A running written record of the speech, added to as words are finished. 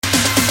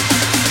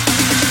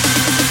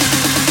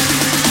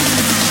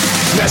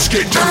Let's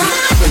get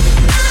dirty.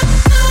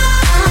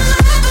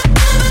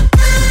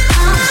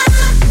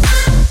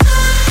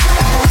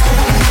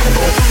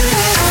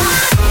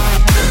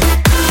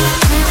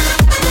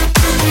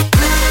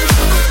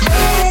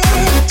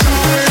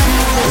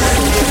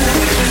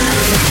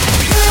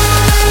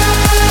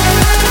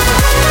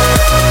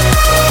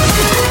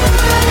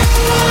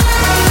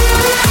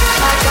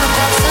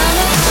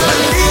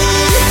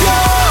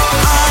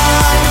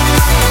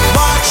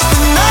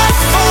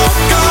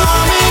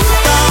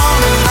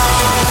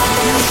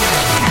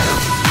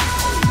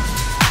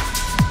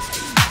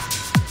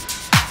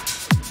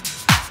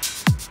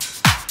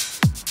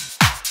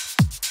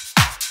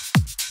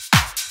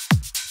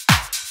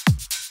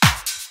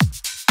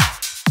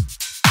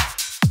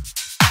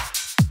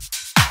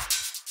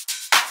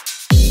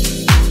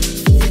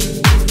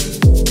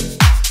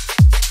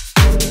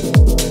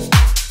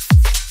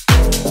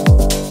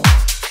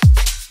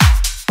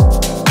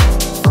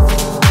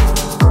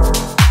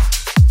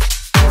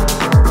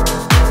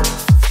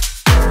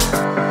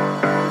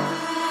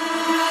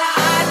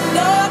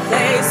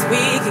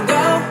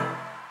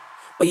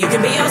 But you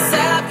can be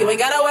yourself, you ain't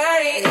gotta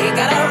worry, ain't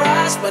gotta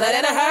rush, but not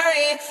in a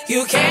hurry.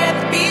 You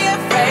can't be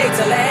afraid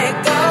to let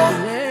go.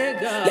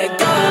 Let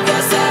go of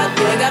yourself,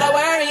 you ain't gotta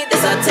worry.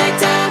 This'll take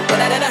time,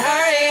 but not in a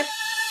hurry.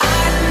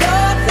 I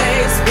know a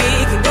place we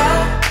can go.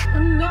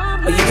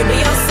 But you can be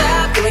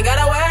yourself, you ain't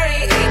gotta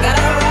worry, ain't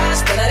gotta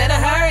rush, but not in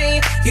a hurry.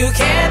 You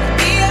can't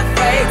be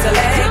afraid to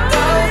let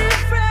go.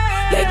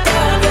 Let go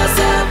of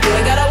yourself, you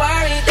ain't gotta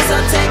worry.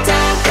 This'll take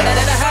time, but not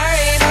in a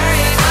hurry.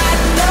 I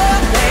know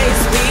a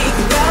place we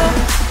can go.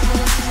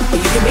 You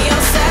can be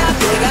yourself,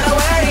 you ain't gotta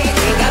worry,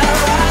 ain't gotta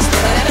rush,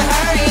 but not in a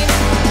hurry,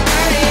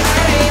 hurry,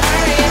 hurry.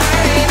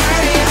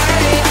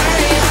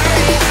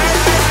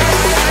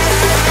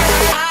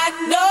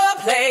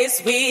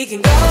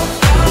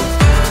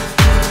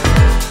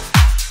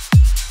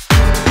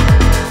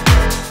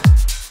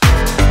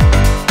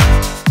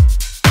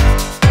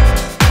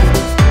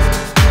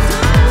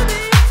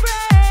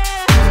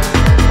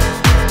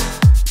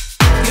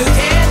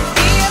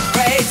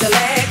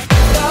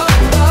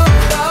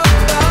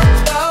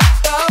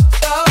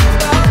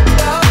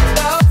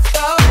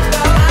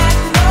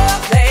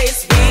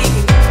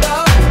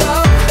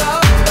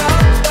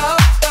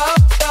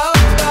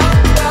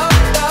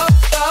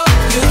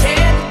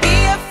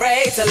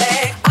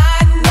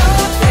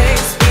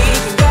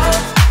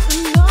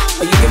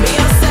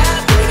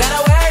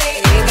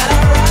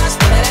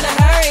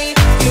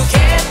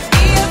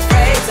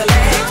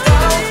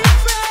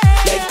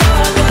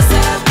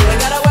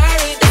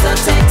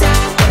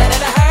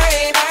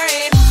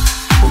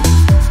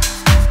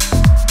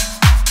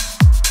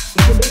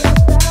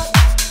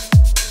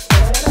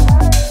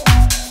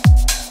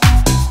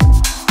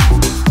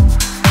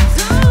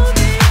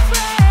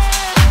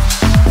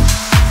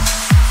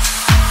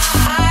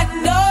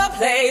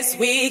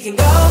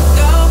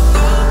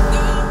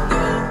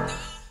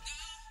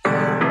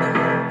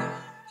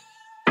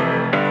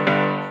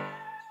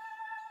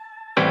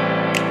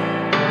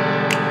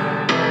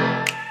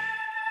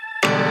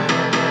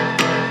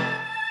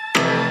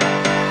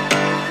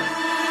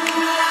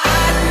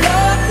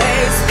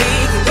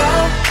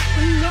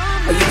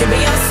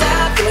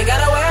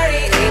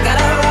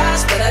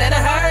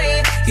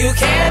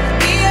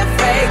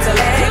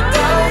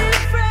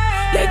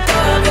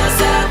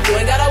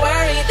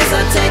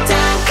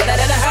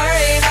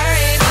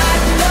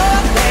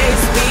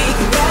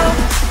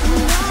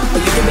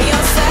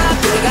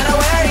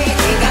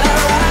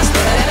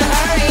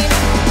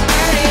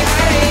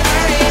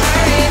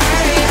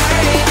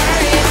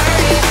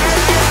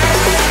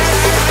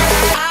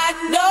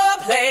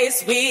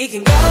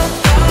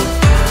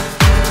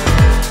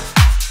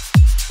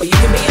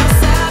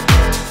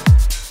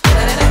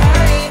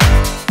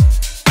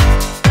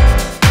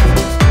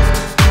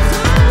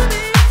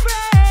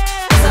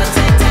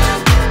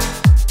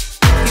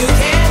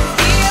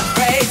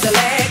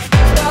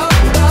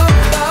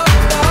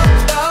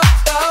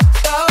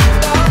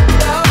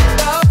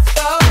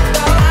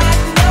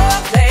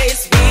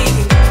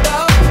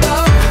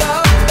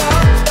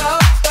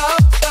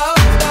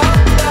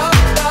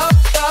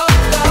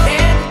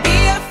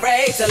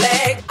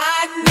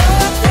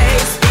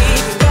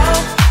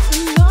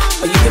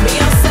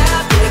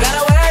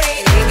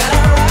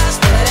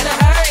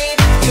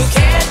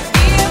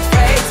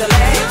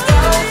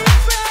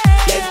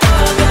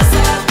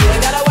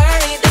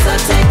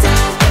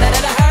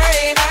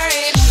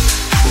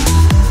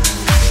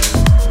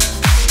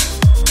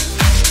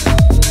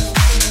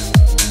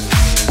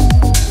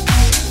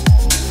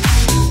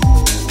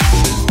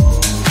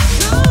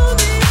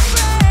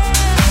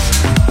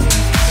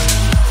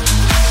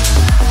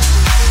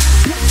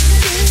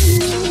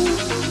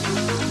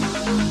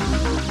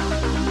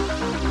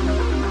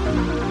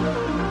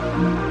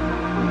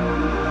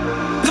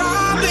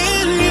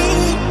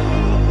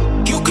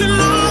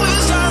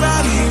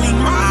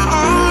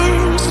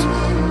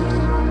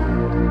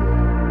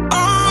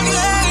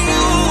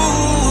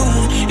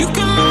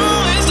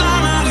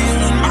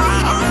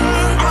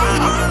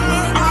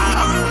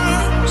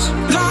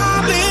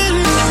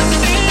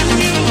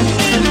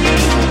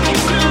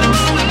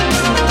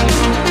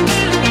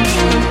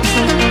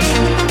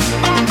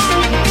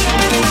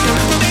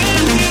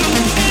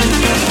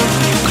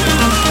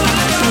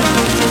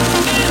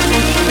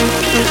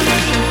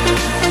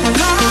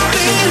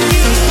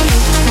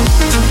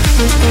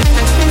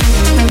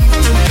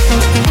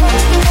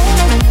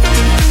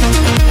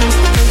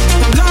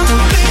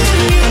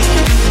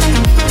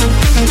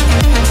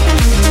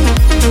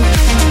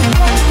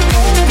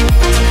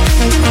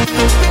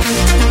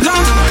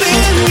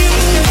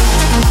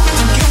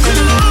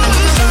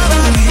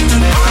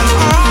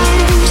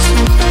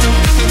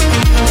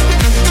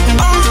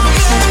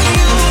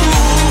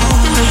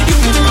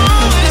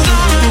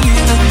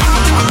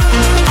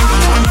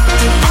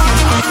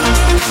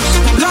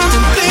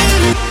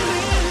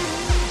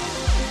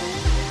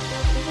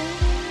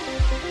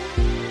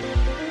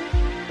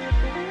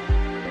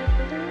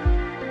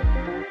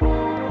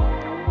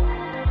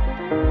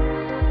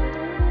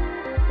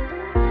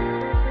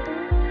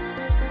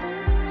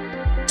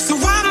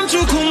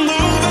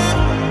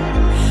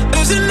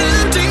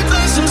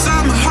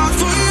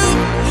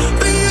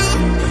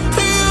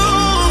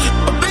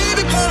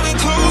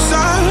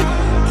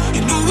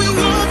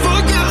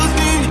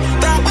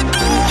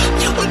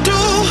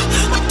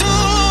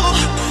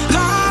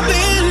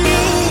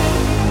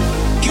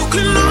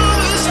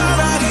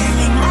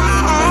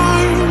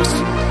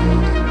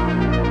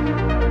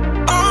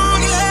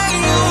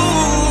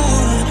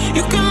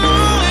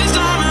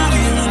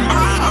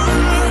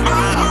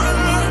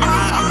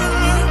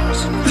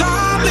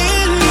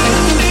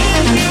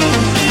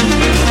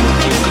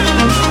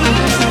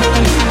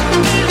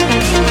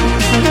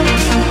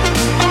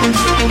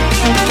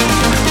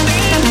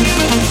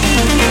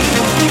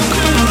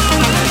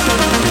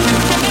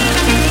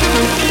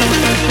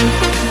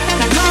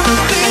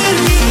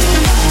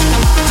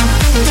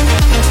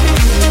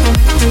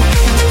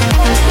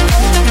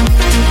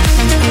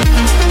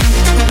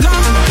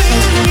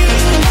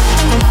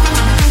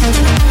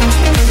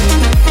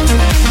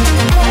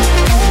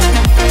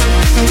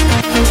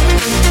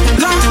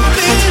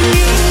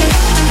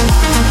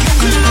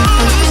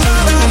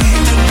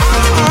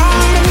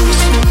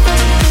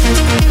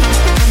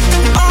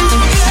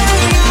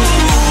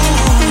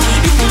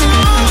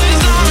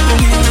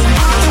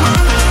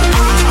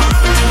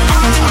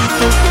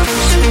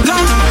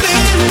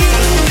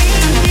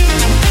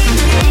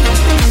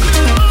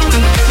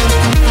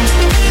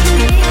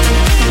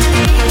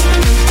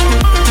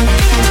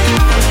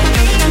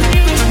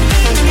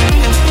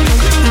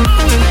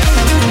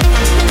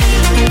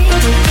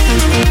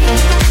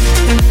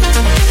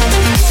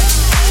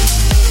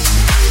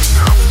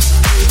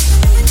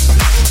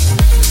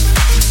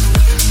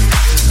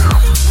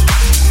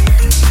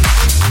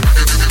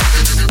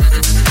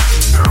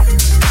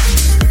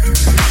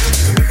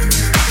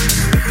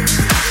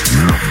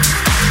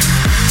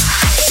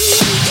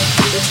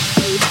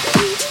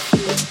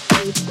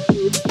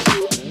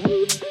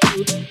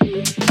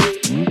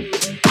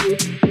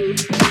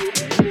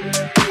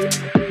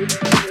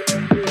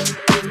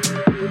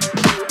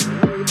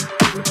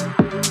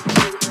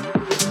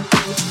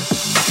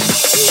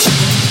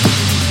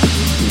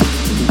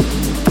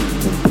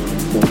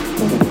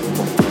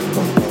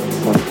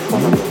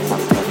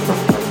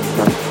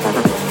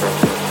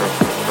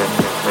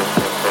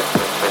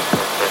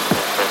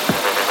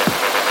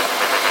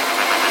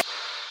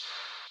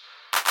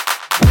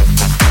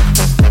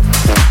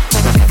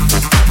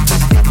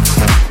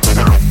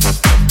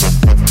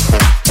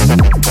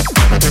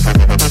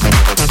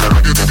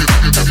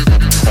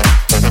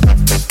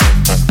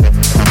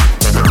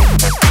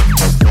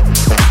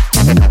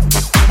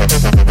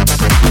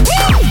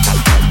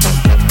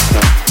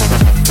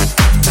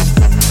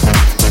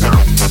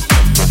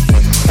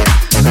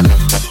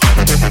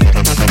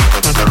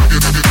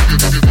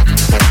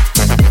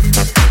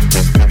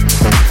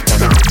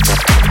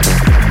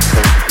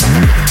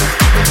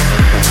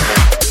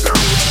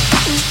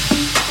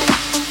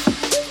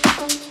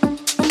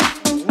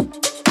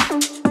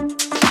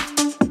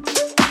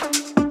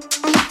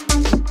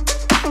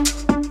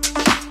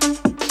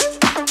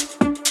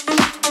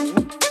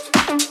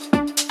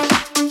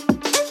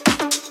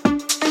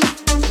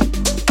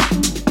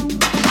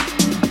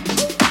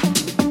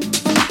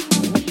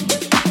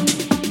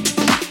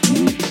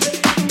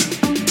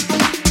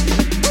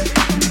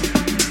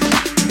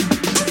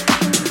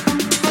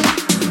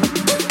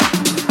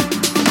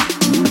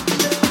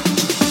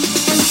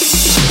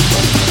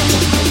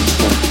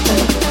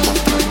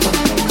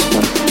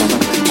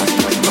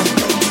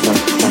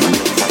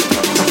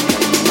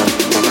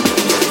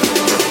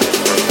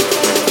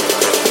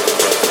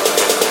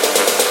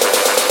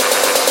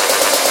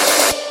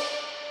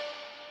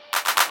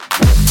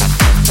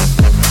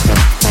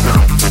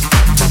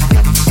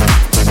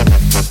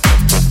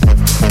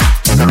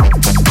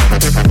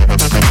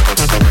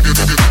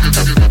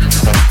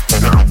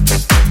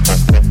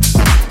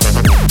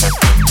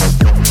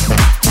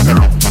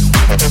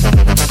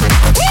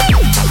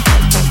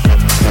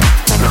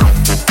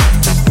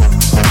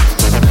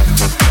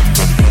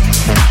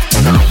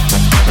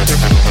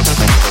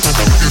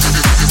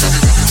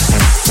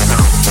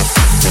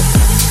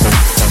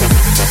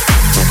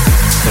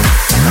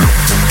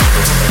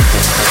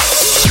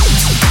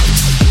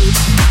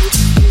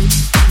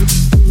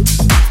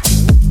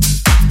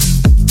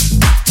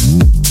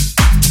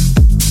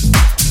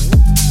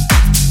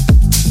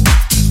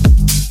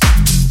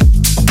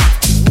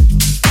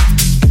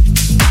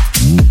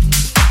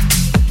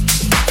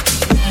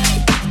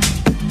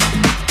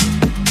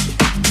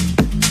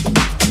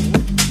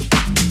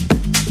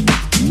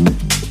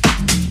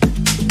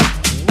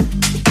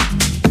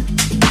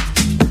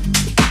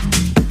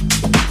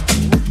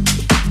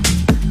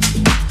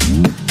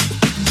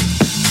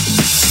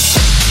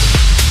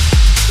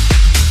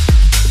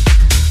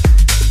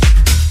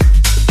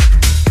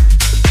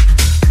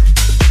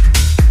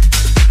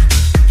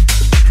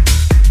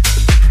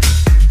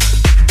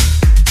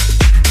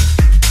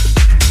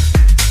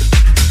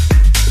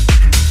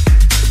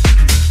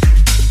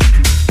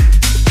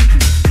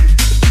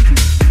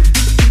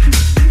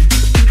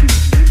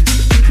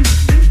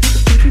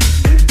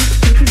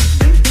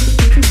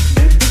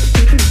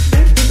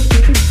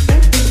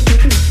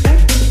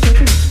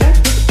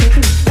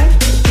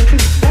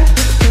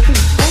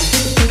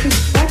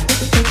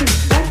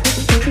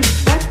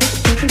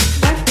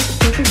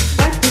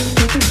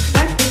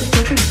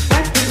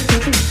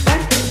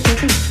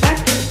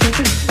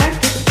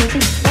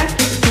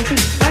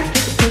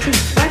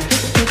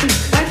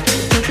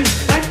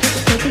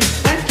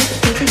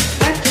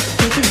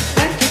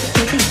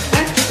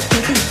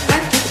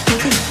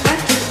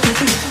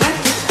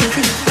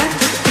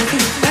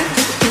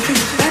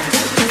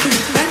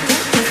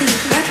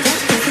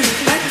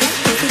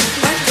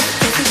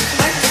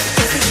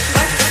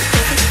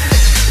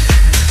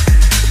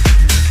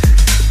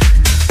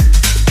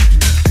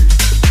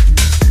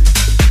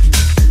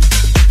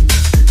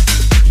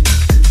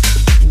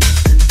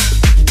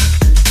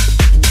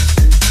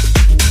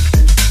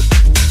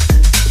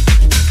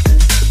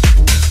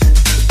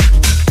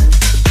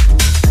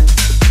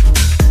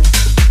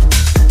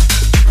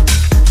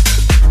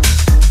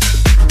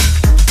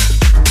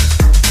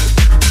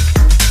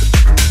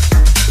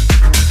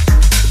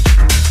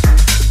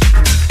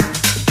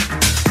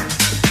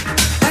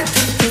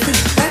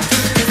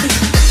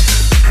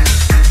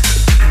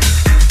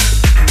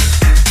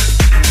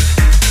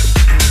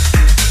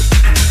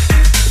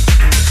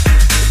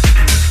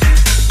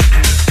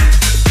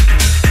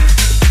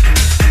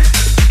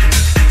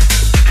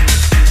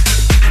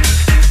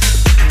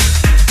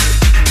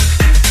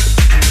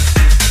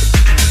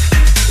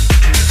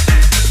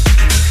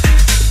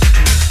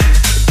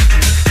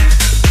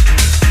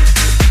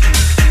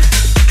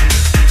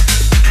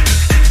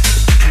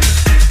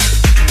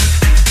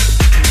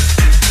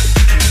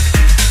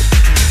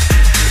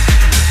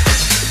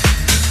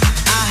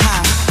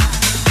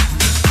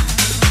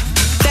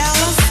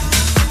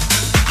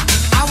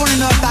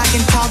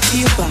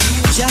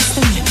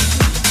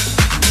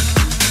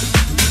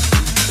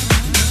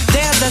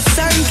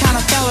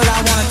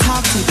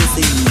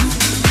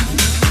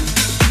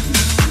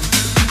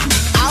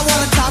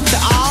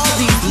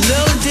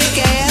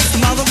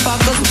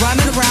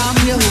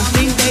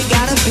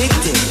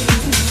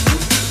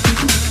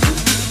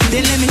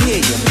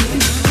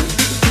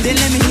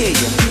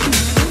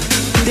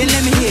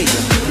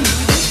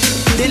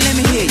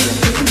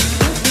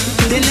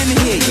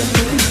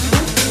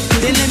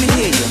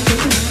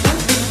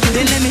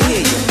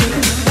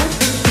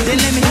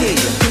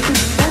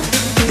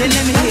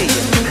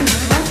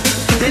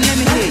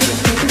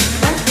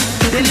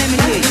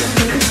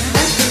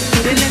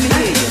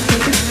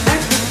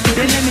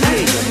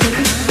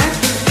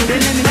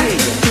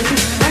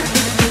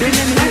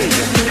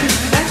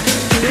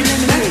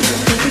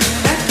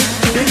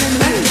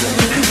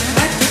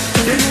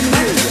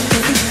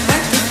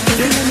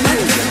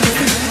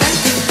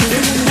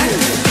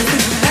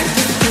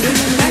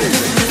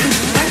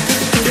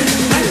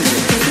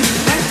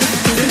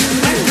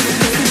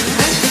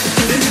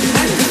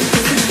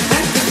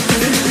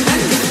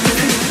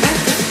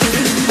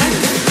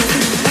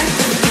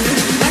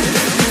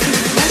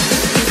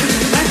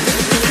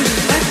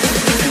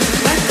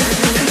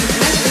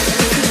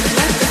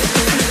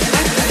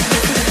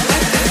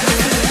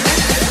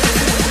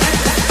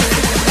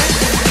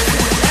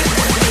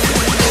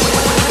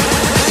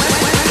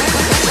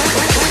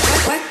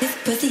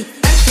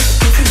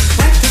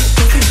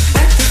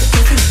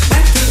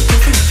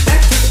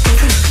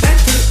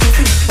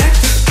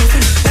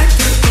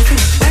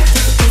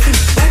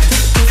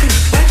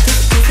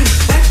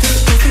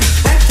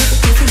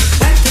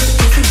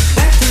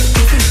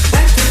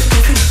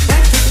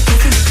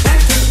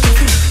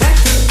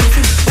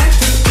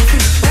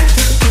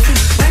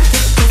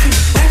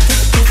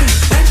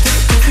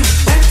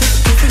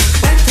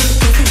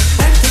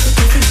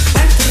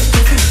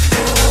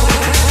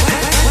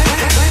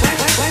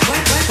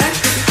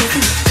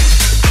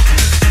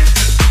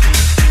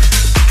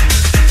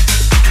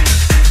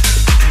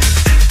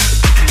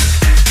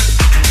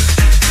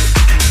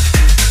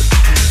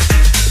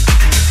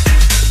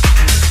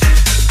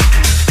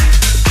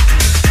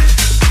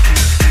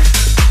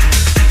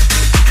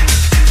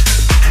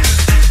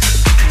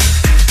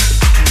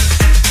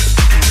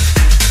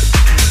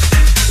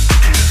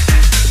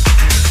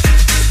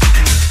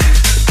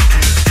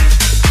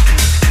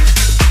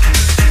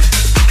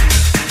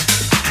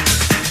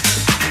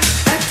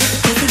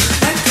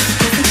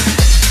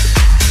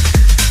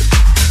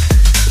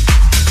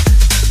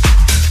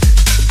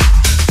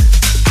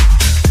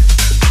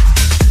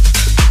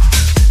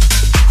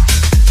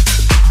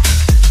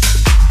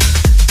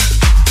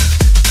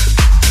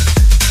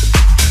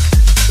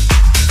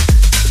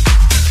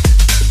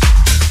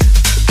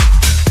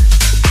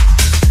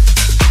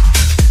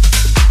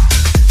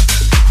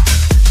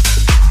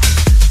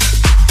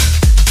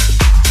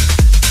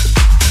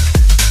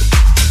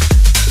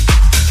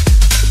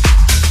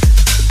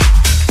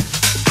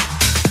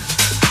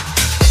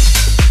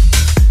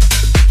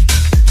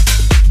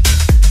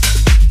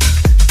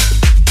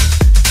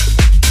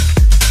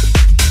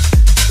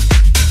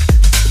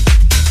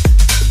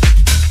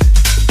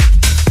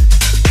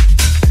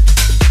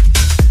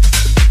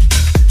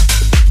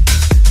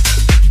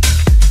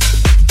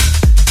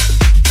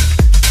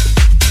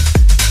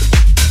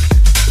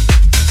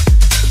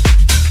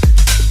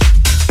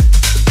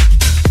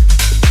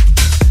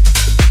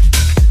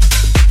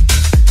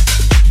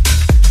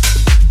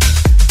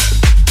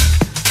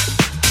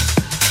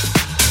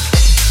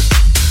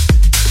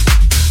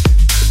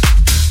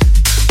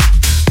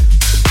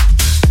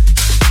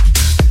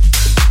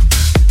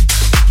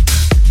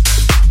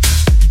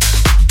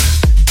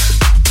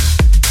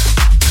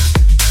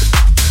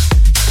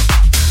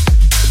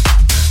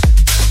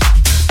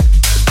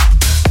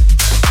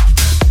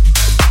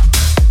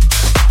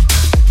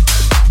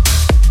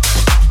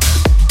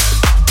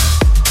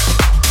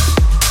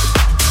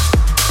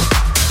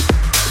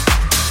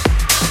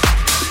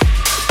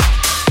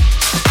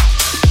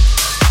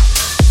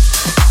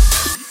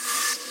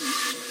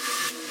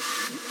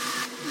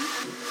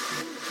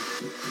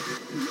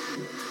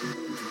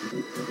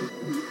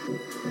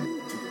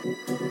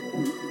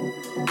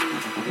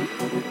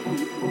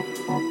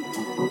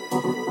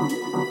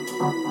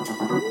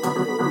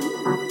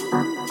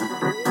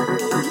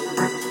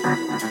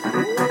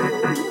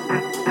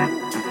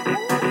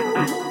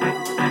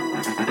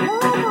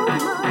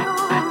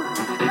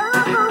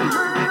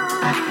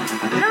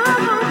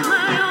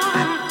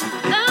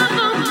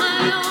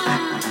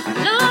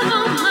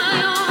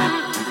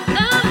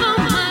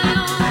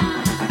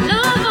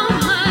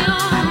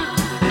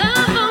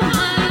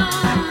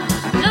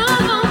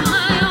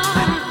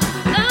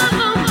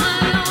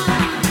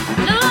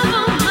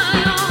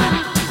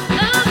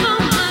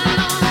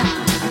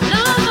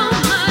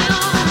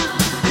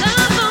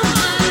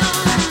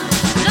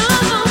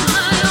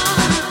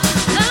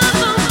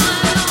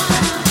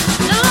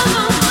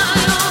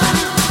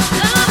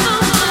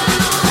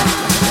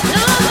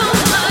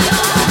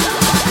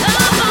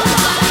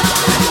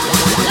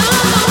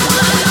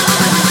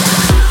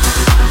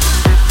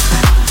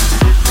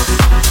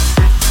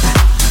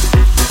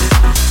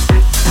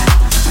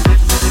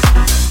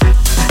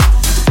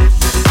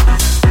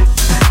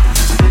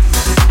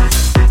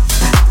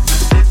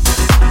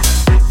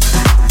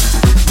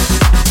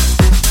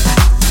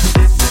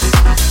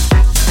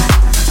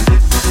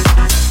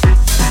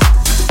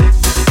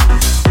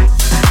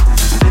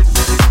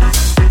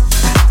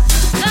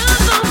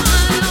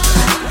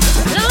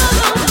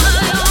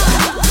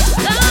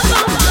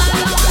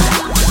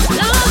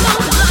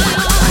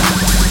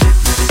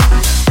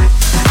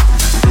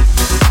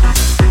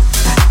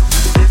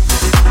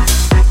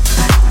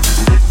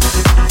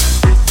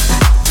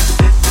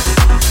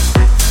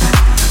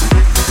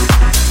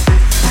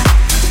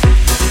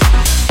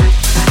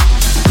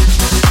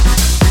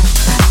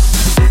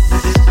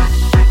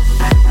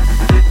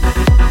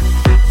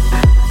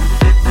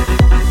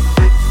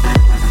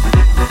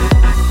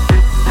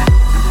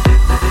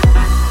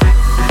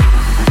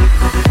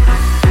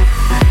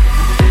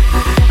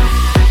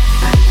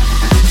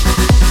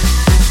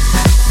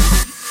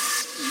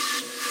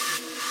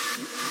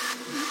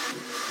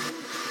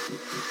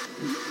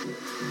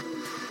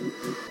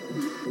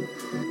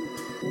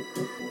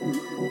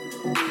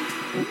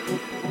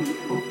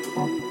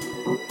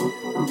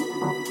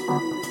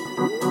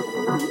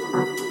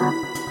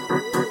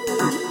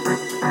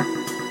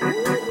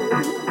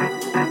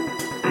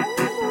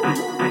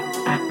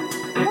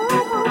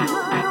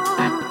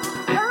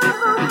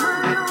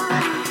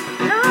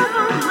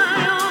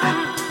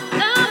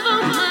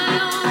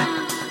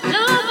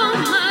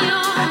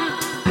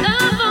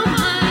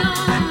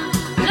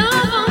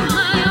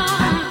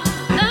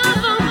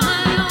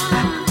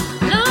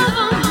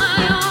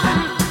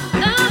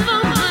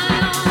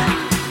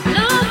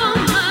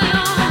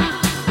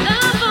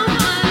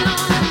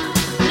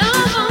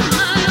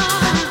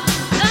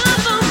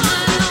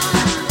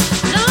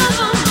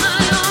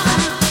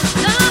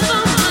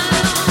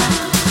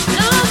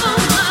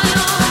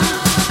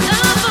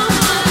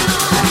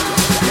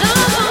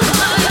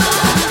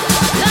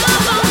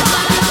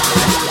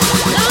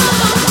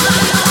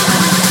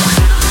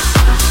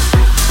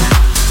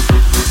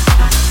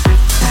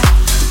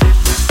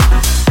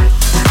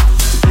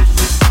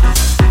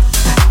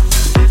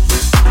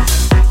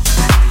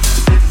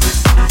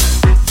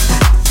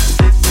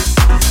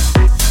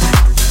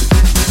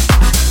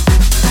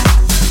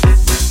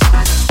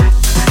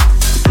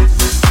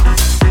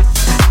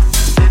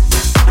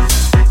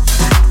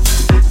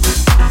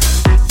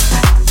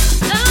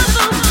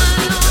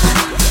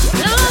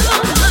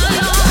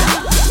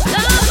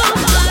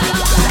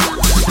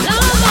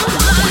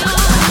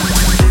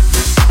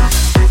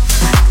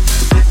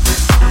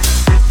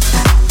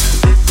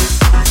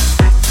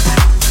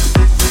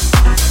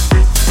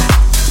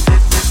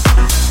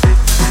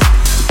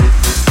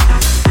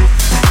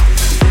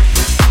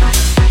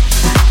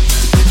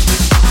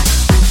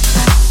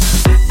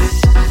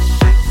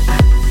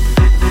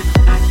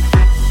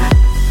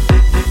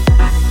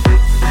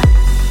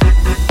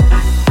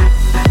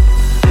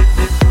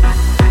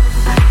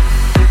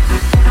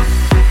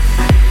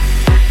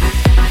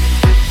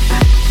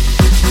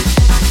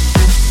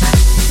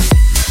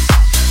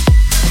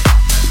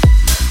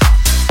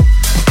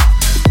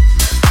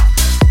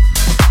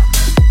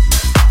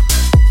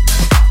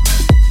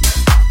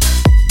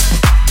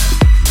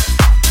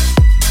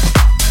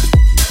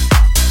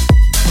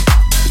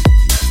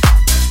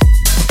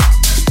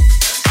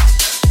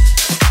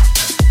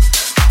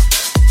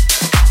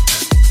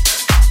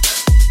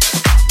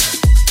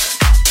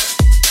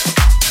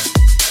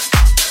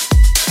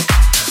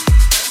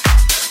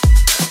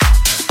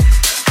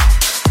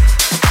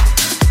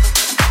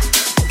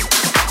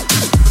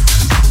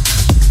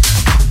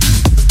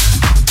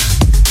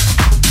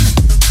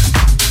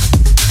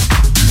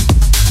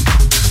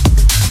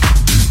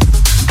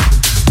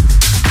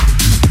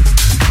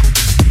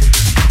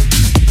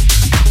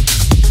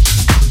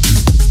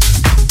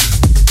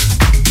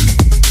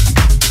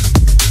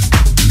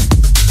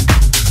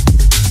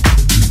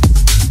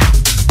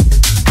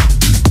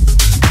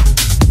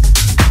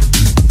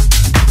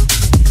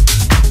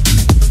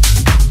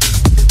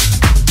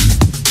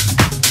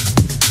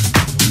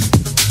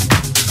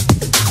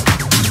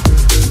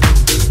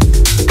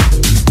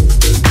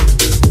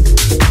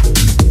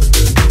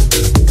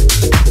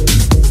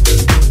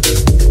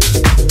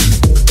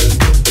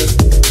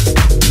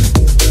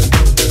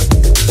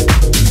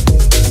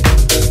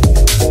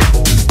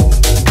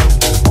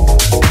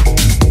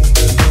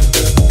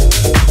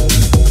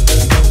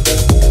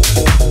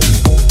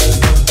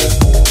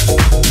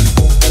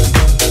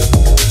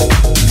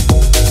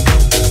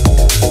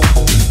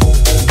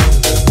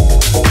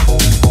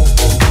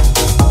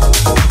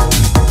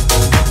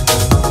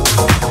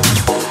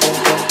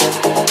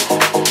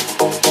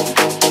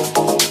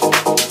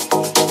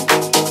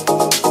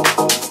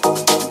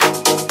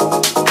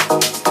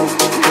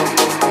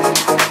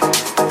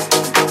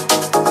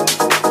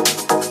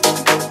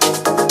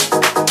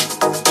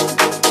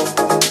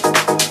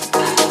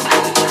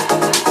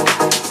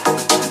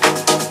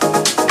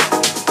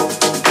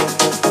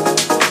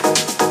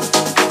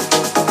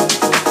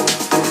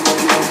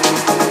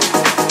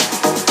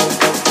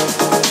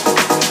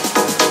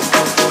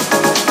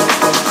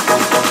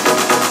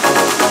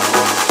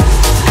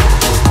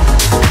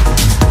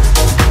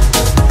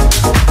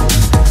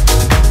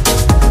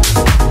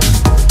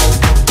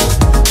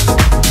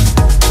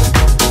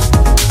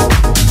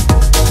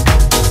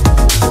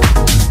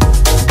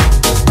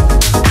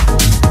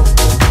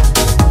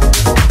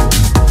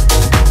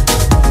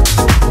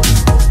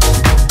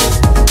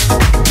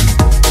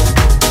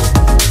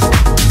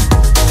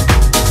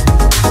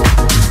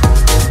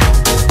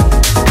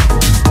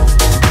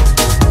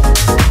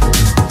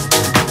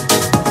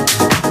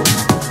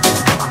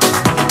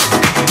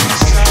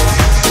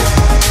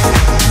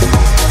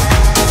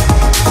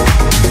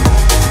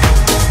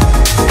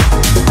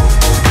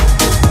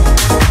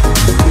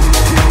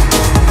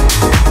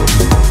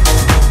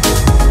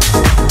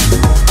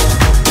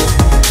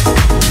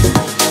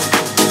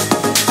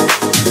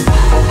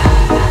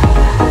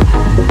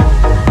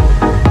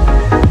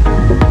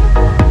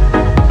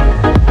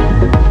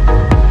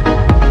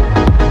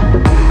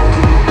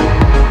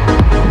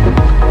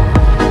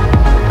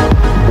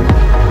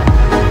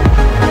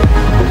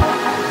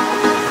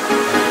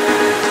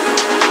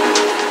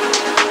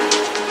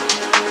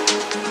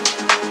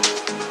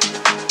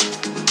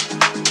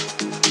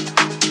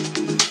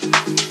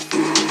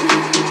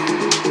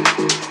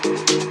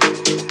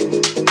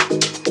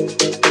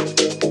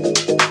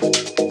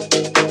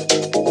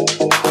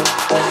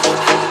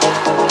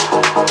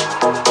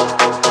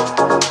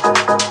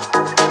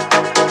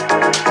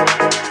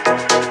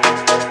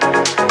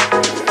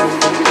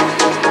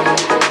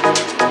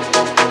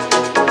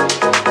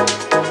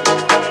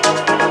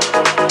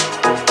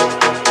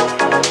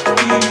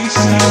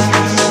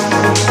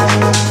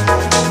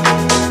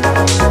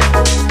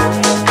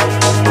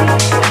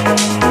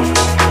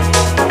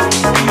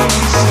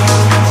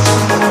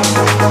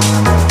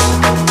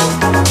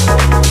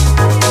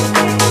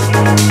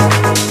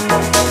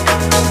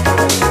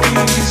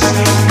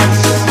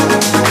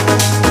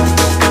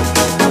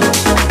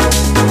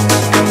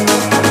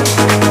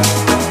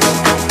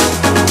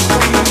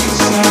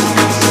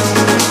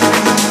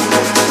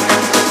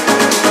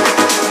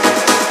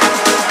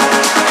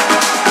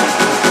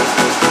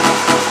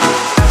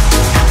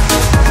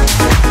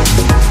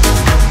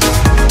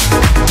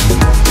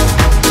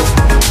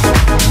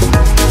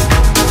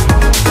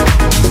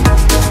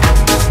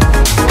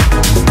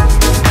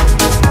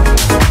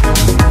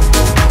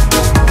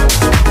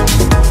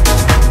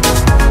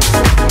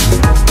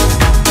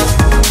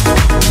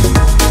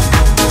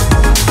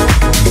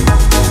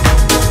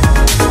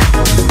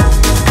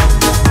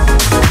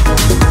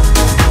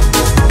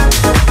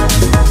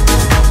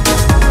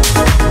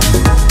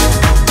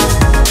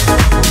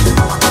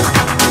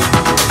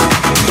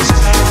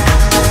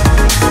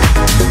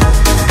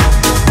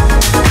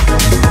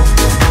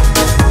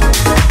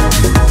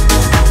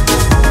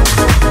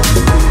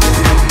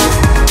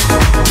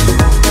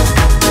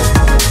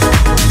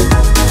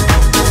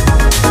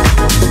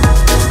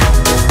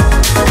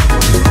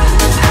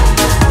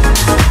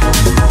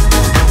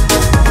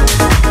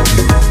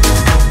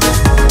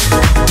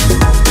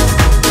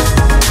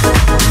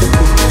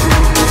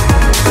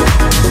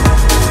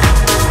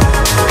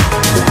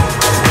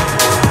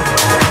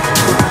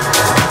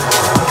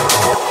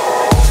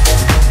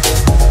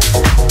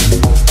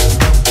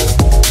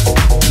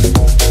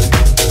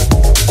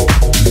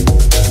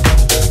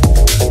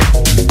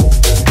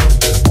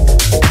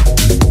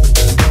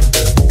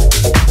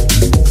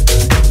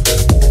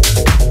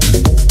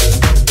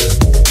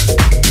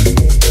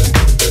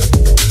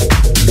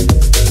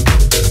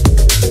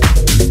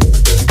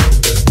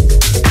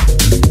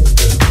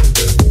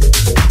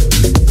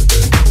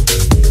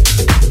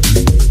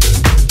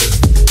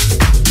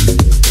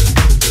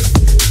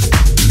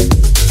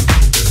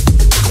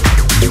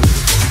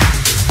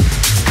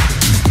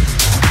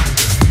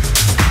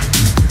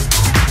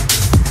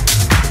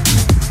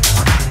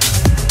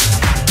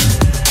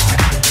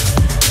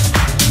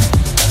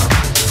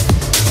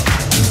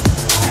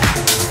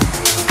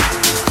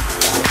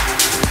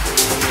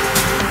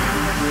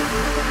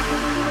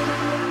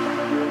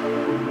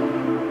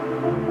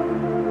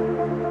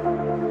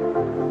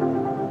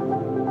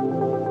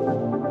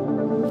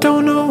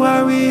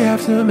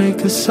 have to make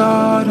this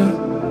harder.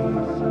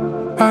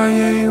 I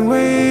ain't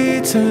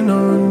waiting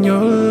on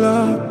your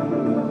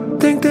love.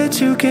 Think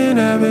that you can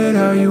have it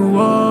how you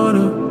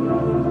wanna.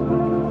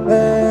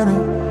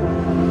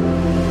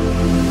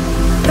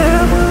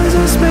 There was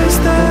a space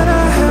that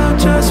I held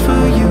just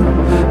for you,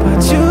 but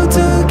you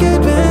took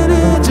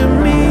advantage of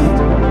me.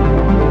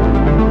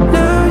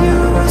 Now you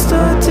are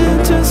starting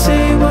to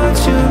see what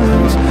you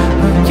lose,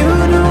 but you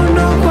don't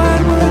know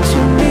quite what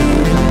you need.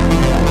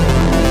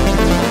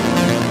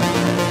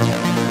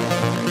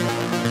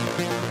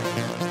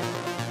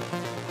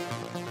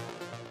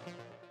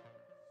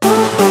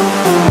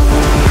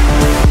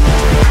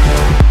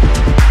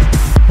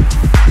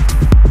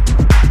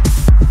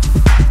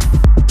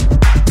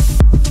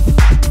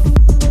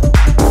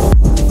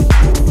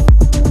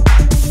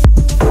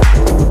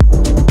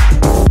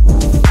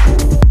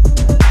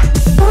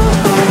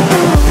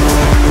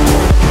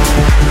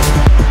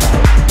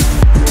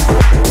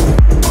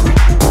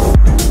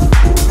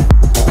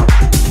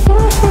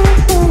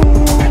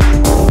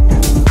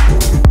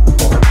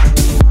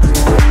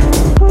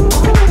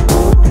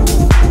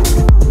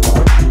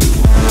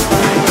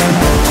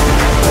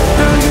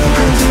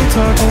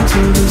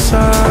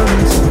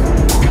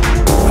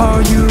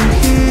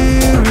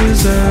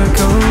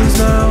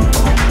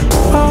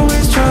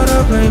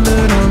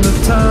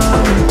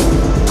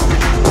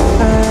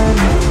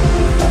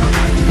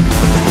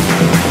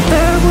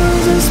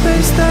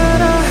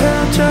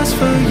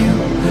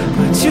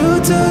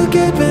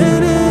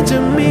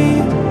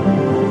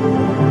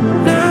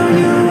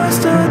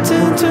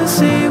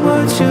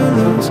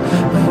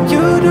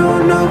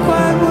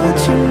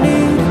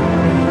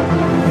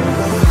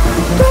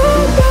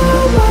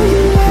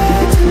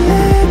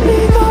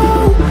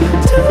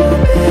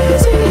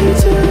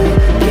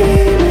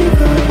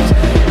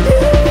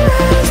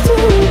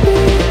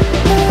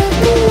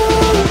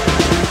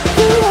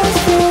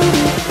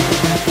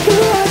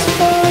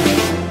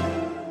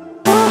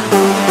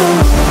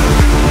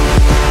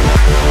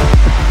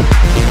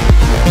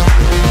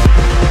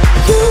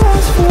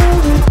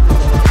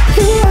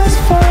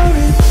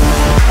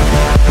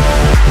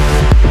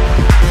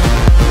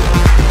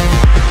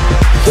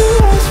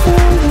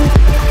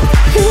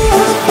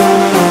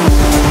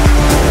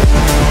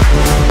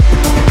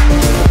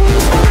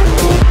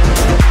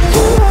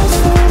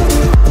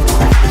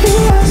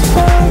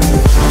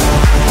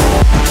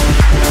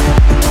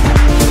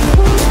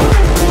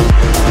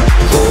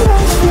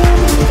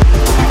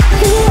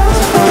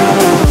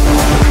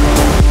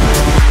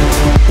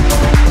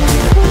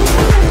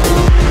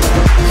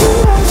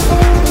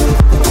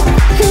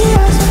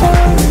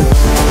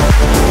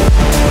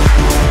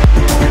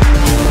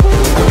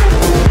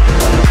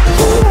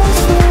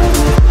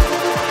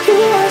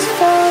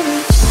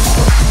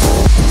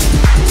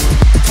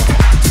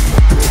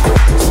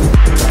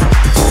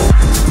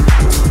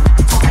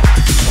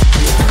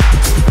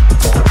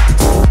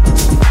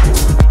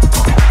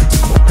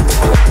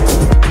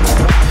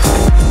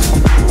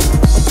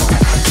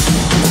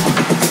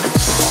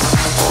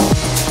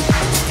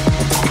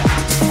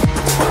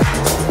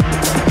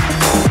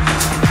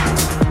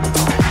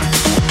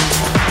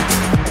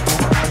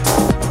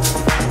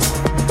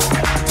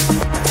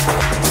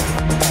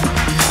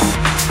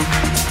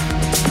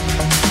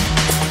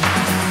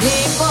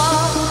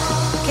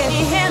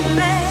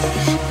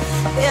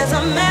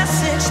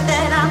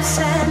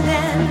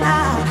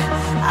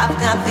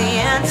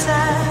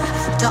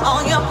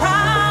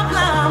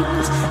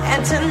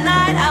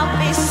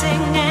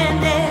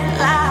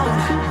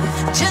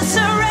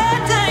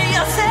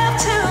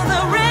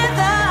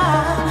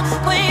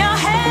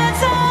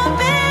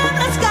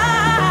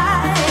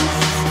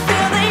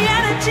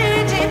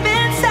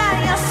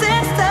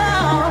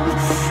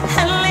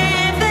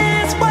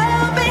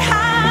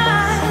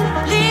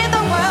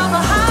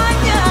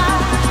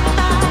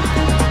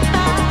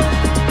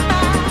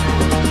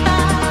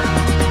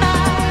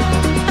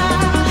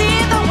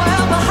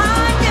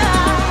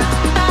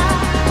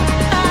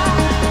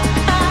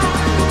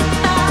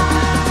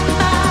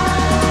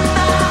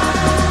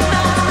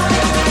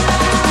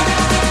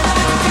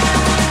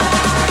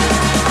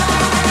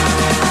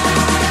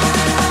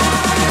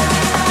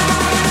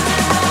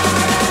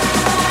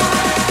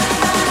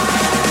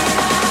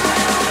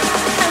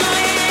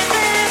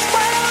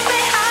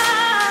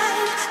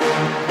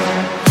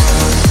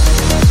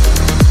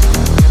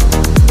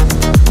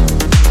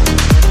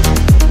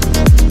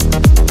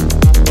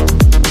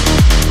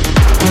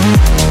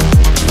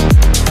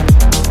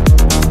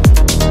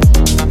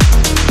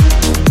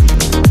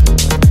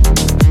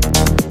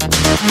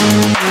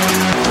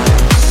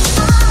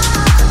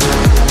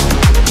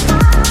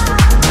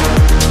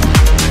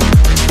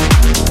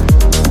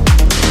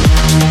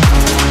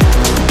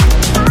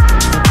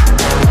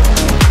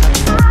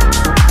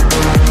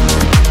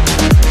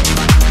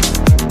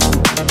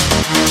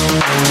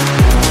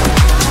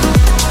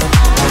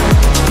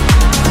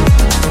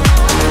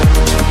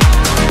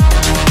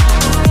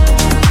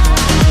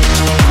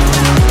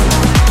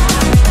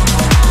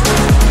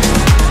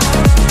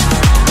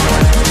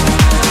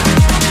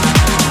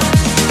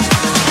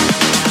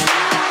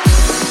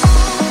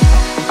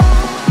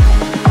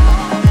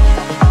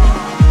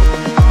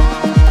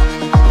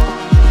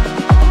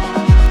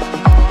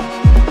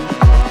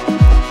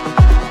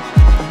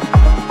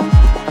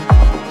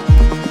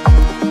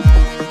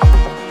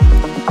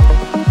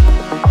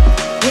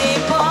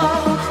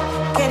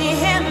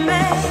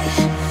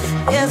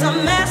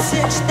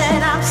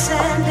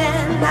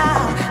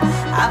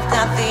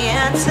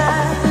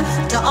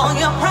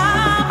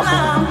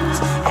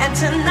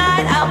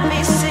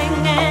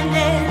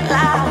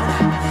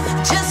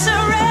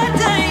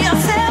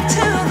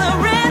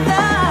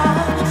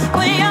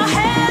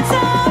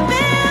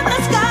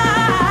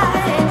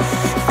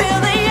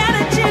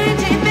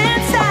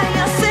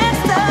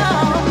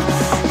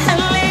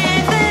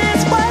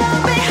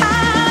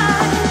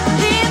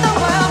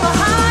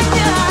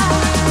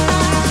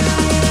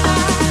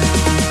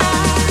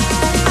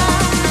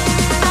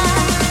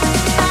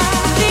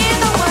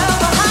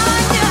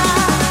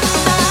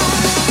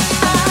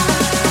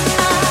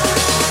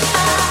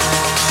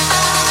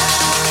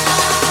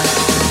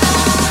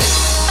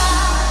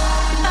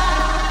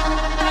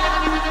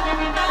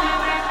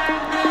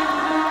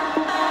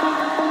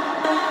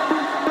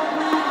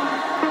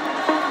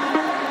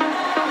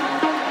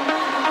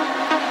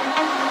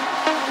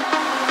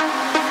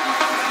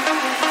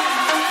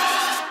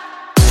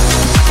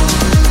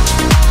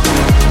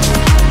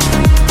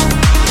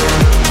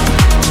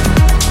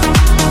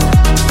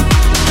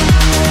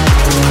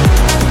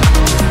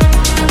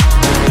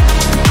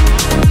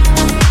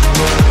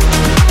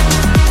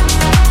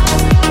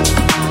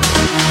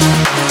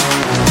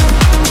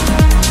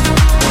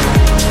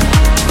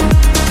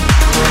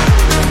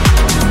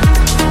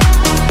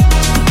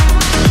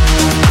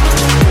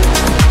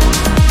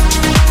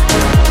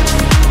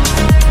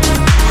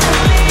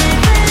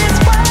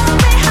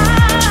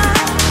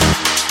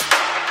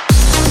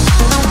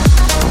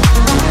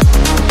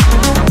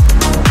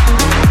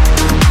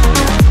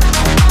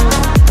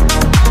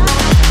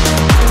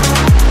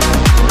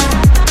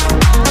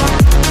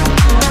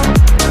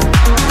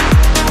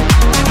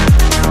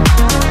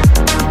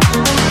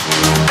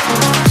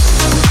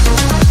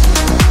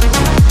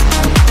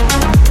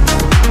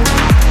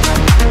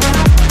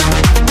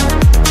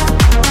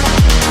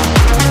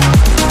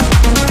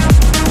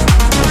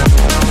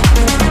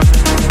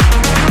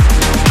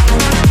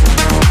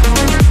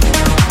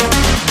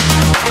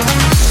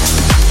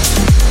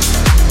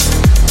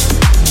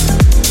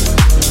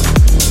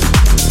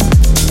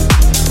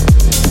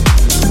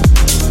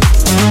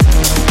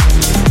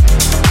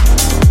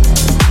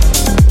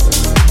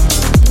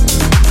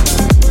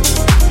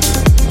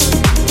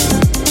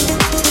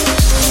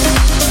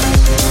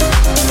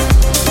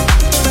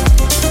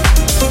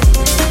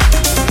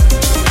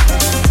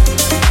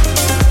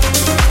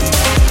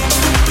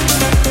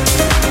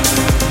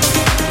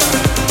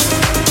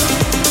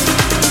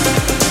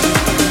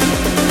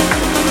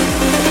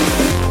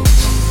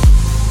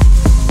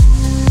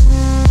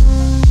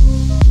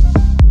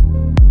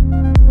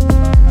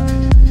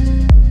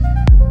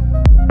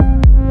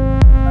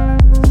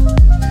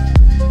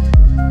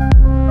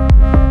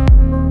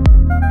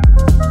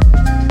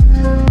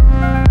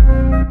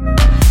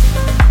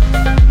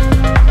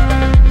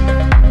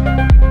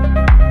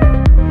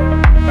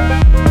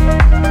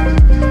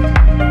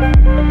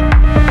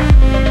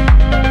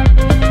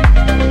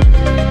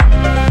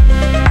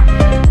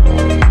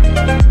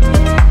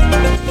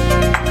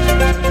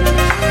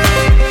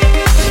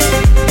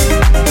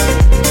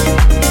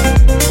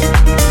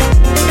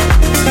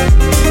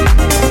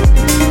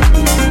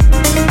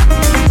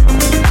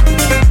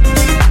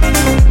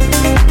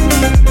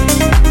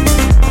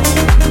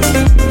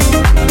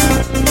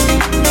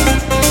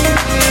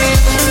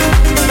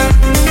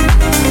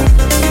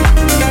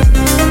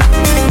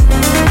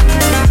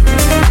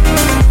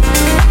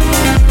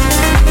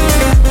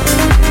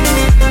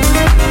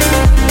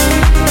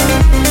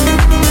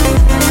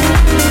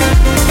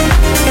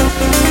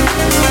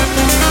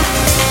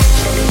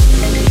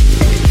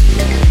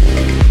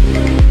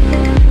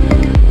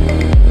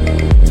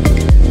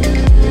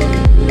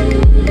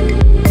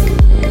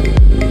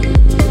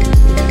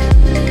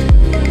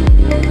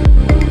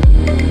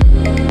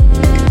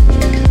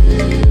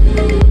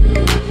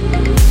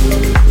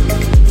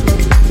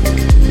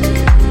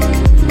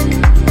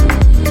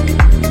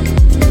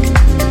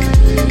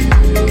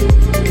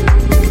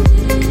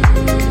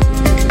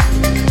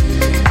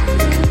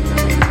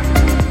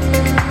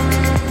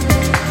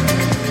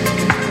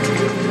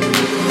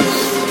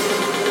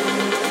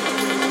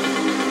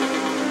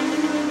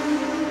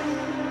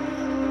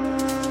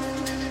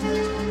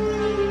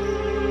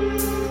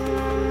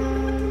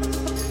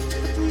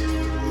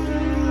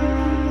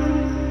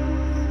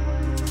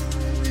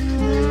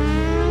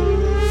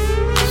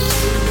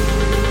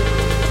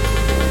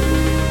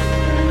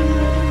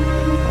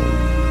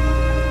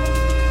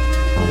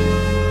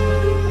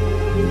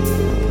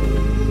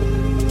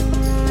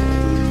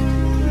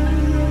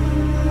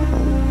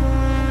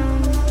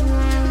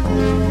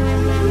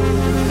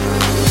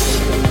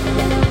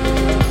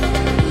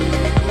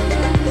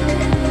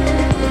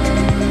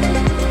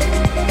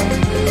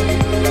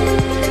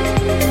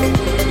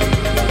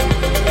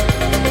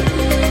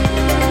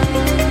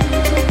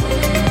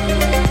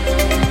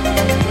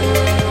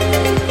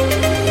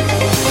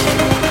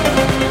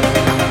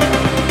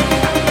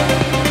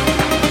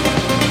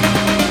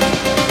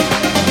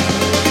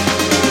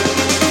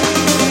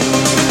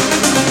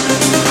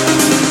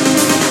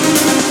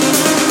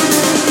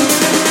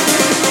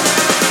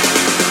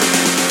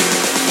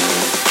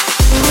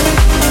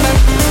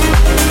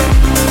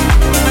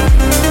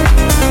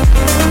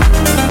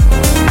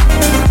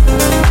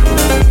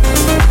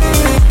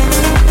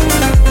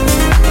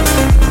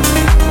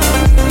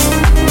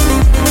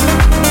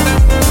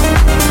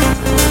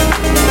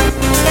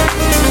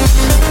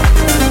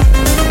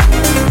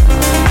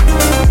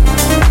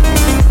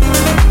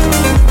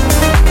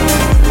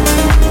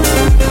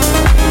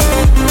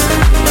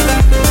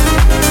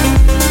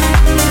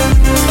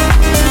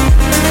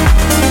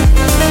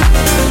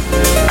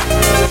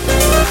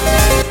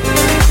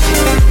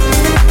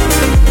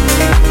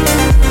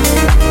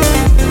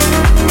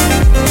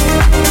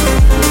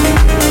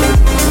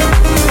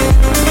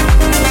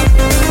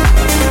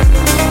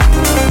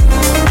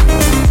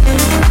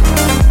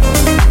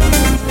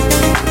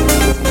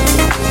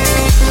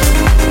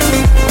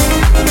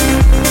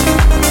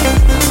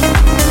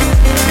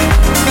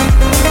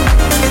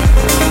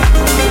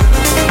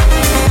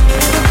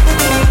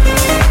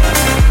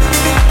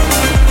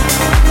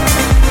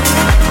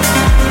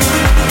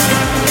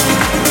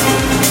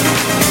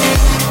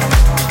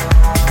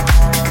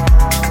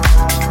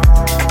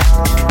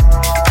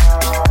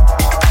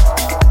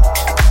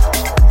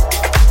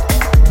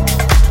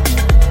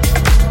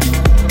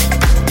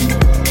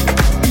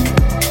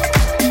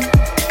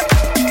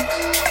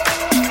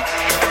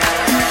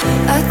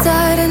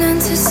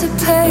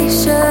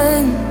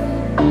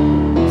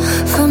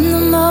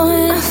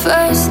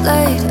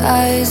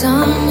 eyes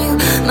on you.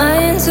 My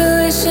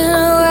intuition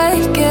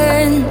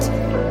awakens,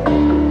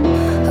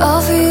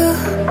 all for you.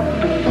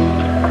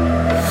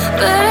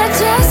 But I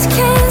just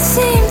can't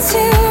seem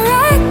to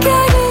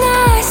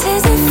recognize,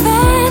 is it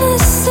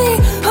fantasy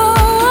or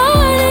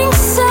warning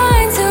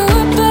signs? So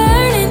we're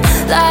burning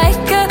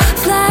like a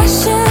flash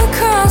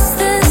across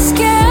the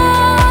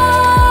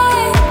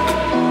sky.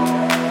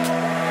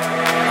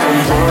 I'm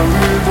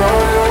blinded by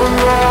your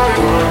light.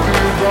 I'm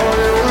blinded by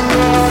your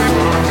light.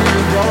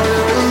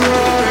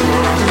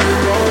 I'm blinded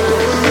by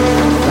your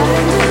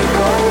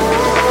light.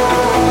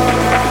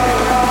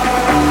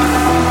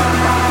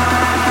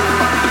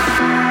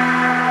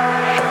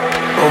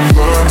 I'm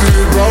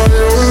blinded by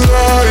your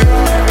light. I'm blinded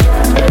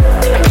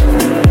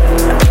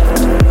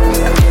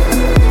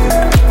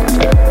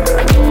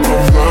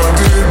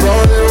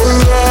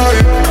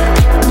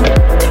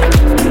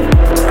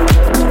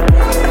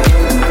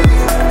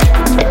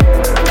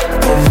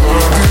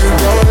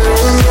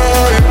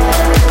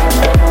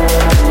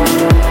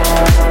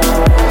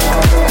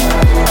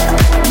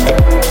by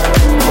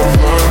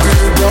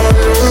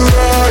your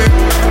light.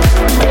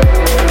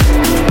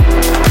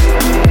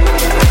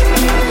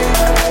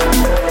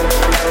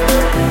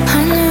 I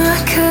knew I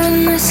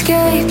couldn't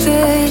escape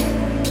it.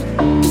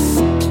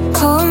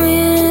 Pull me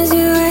in as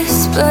you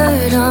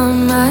whispered on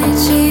my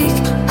cheek.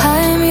 I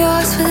am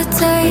yours for the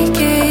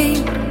taking,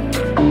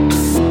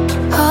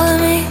 all of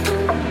me.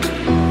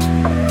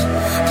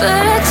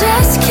 But I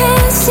just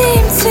can't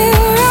seem to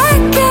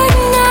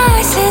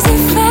recognize, is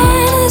it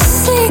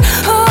fantasy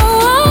or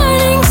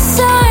warning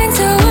signs?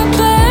 So we're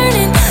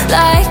burning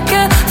like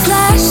a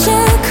flash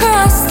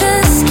across the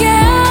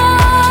sky.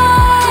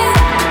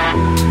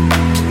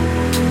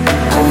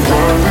 I'm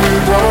blinded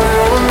by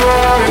your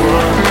light.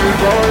 Blinded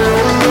by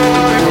your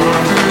light.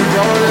 Blinded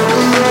by your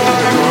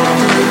light.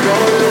 Blinded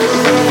by your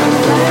light.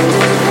 Blinded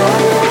by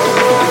your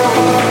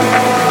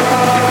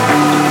light.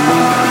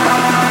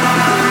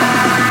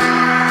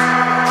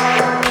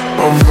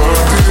 I'm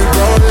blinded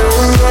by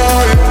your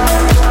light.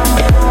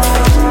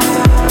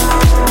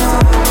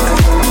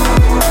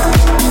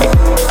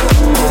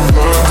 I'm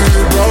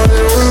blinded by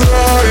your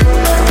light. I'm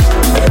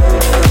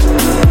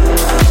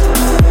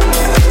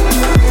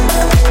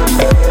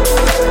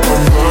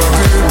blinded by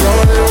your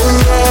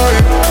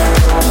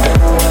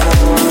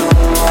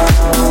light.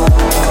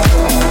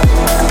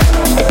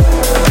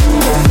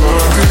 I'm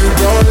blinded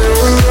by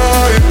your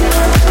light.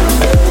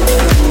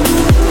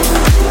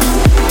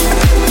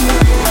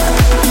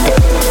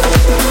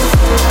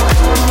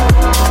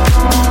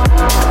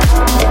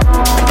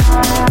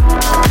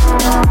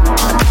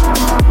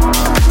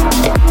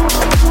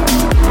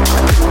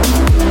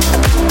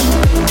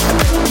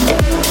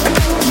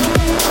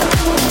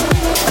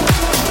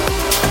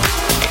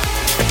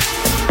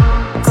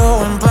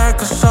 Going black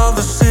 'cause all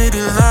the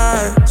city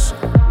lights.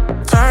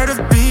 Tired of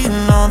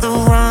being on the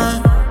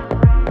run.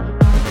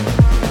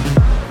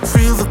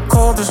 Feel the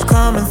cold is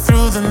coming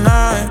through the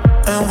night,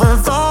 and we're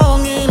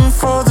longing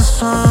for the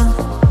sun.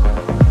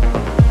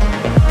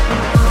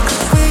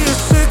 'Cause we are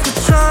sick of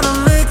trying to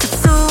make it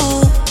through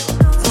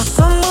when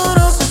someone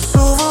else is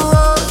over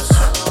us.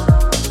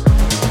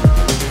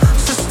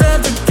 So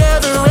stand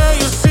together and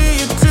you'll see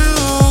it too.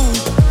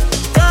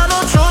 Got no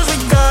choice, we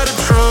gotta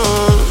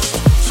trust.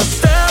 So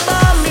stand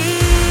by me,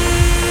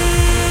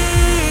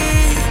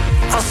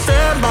 I'll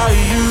stand by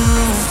you.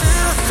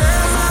 I'll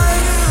stand by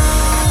you.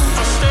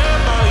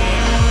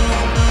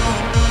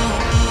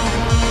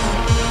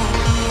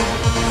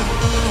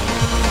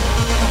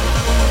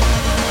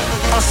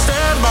 I'll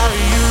stand by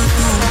you.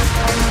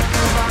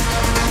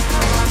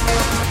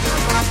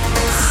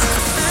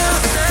 I'll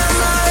stand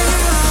by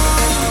you.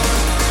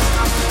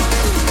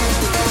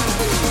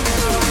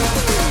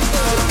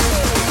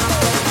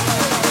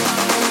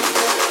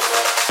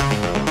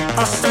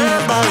 I'll stand by you. I'll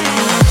stand by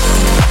you.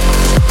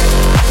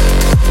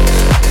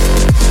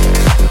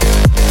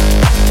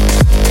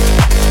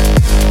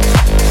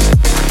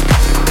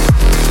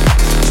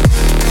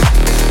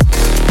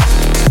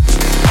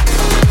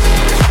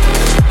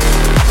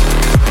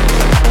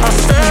 I'll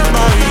stand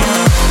by you.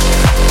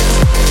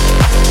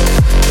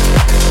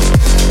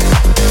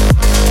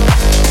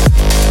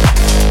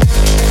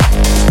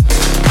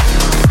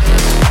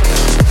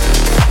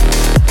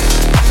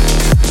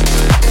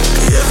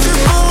 If you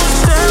go and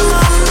stand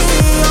by me,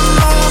 I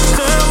know I'll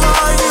stand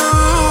by you.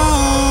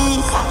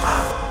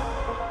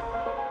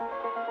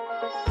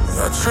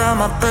 I try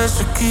my best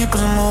to keep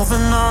us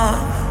moving on.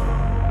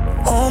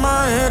 Hold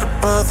my head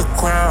above the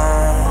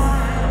ground.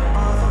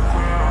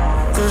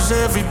 'Cause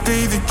every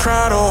day they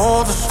try to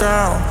hold us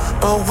down,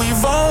 but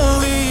we've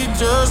only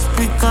just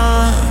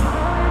begun.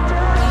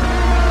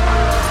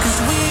 'Cause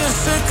we are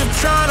sick of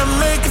trying to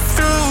make it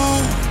through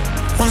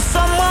when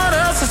someone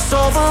else is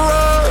over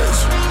us.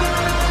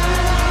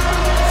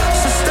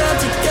 So stand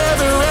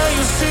together and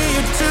you'll see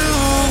it too.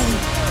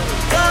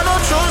 Got no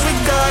choice, we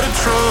gotta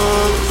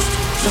trust.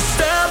 Just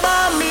stand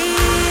by me,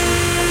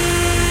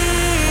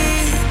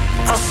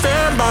 I'll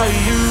stand by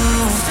you.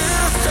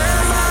 I'll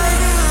stand by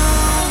you.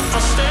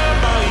 I'll stand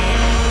by you.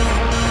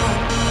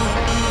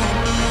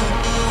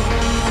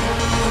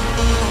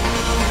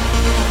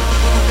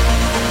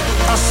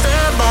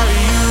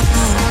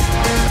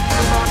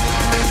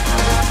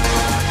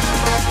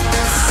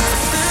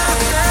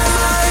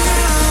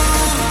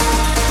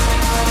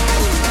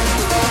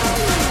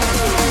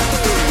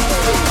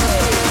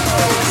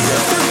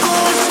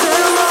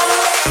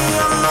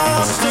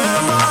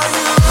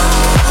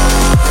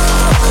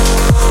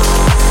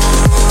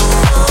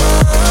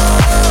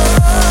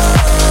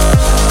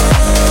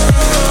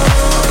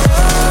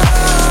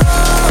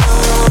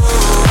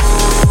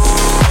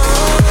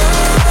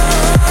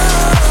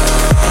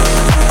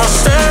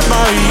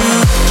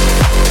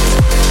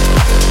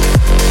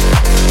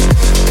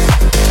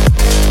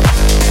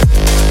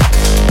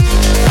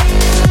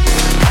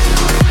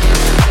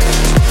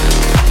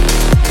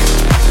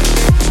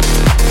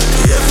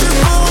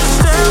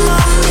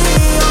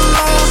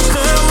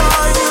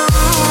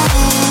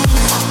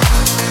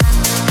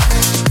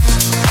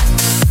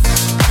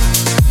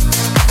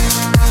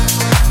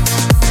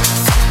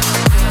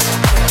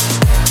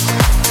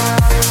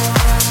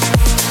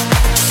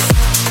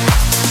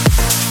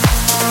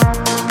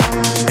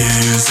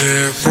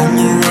 it wrong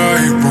or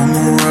right, wrong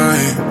or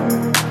right?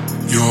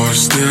 You're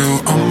still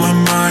on my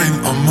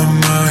mind, on my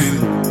mind.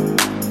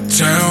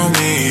 Tell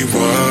me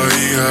why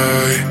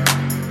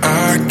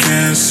I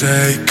can't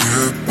say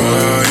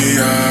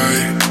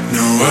goodbye.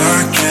 No, I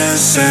can't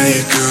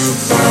say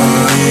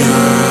goodbye.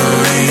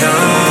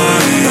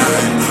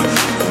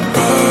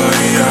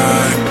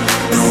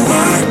 No, I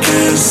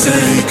can't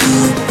say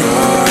goodbye.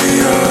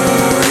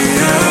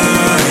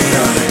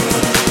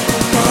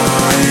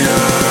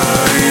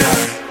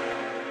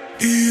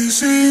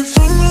 Is it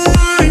wrong or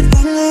right,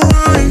 wrong or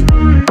right?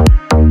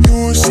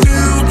 You're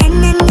still on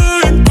my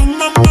mind, on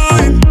my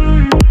mind.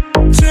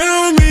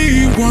 Tell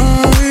me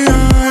why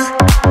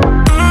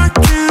I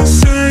can't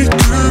say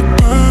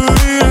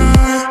goodbye.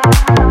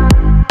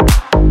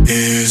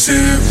 Is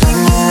it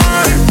wrong or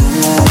right,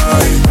 wrong or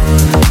right?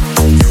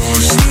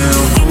 You're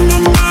still on my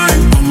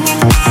mind, on my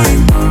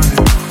mind.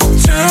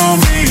 Tell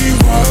me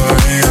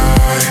why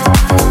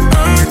I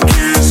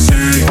can't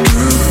say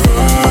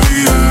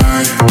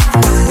goodbye.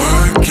 No, I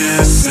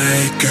can't say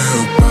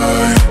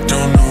goodbye.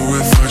 Don't know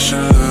if I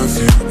should love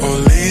you or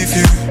leave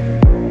you.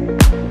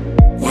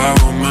 Why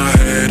will my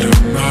head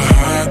and my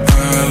heart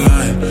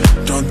align?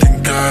 Don't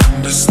think I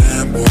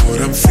understand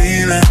what I'm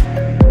feeling.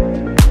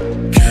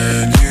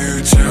 Can you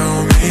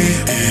tell me,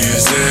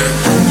 is it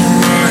wrong or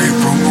right,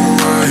 wrong or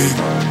right?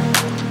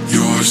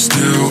 You're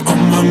still on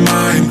my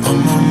mind, on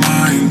my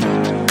mind.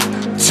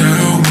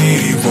 Tell me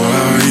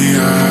why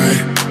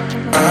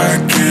I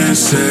can't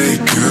say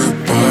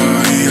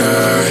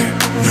goodbye.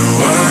 No,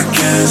 I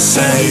can't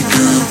say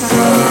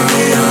goodbye.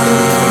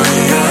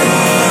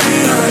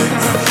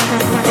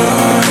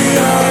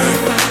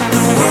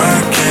 No, I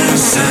can't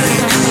say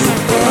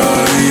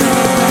goodbye.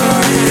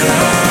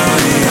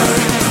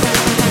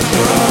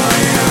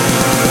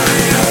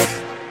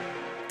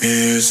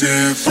 Is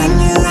it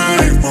wrong or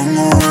right, wrong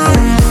or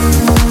right?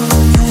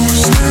 You're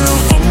still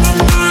on my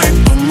mind,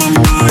 on my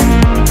mind.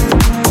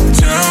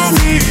 Tell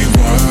me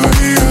why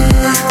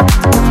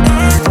I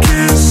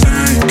can't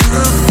say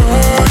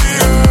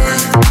goodbye.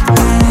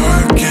 No, I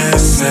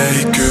can't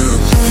say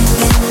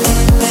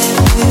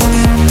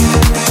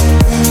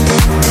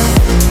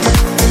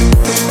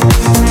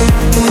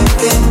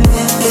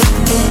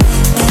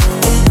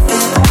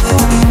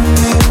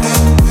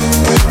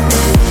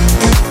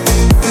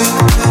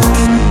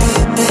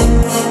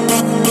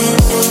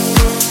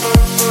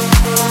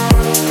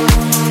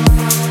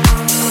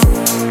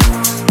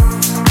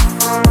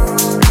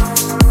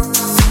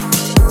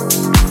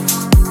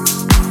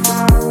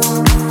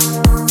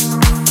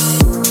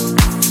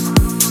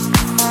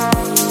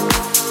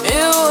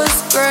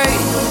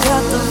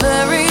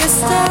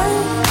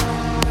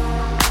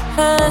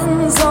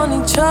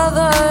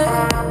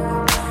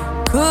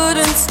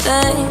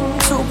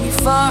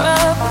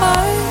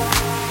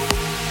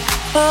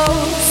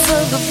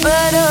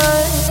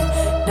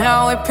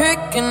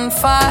picking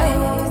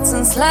fights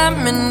and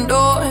slamming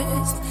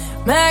doors,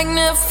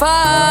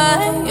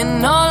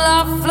 magnifying all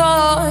our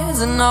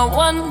flaws. And I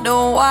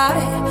wonder why,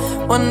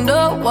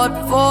 wonder what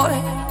for,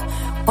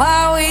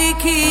 why we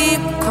keep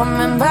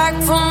coming back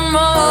for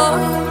more.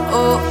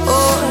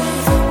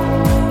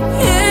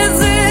 Is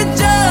it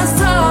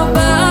just our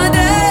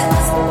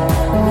bodies?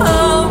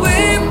 Are we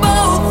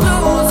both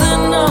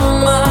losing our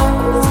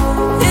minds?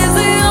 Is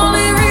the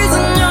only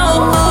reason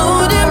you're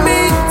holding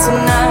me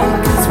tonight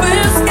 'cause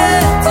we're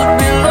scared to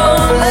be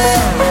lonely?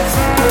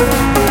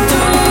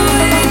 Do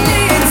we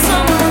need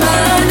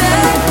somebody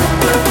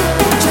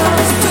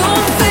just to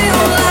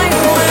feel like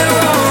we're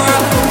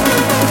alright?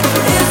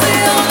 Is the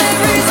only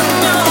reason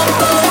you're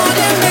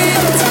holding me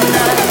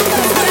tonight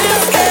 'cause we're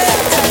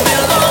scared to be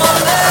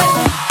lonely?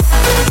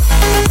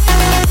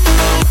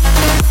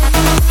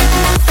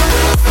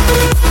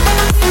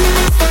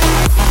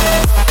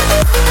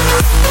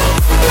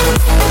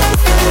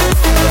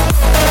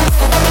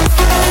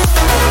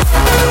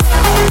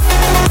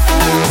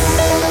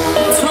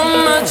 Too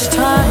much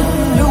time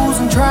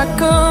losing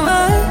track of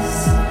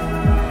us.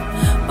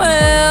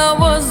 Where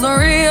was the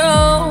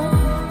real?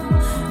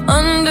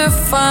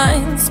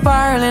 Undefined,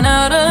 spiraling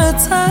out of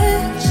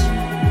touch.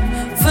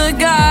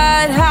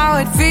 Forgot how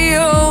it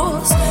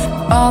feels.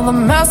 All the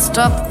messed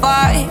up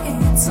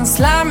fights and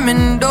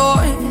slamming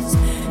doors,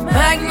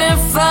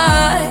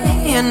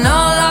 magnifying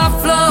all our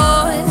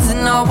flaws.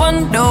 And I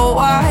wonder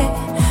why,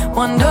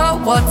 wonder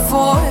what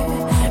for.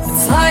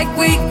 It's like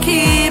we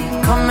keep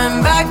coming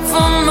back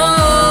for more.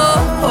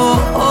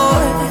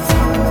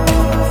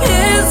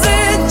 Is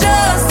it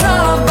just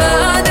our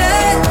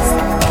bodies?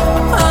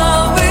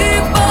 Are we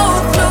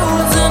both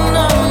losing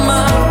our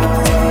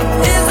minds?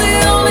 Is the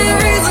only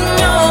reason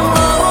you're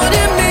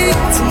holding me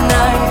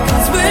tonight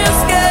 'cause we're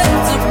scared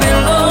to be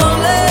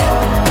lonely?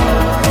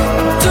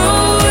 Do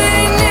we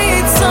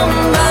need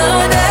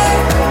somebody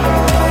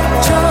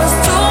just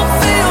to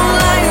feel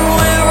like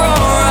we're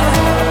alright?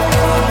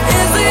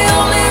 Is the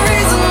only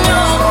reason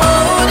you're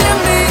holding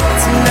me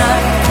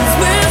tonight 'cause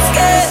we're scared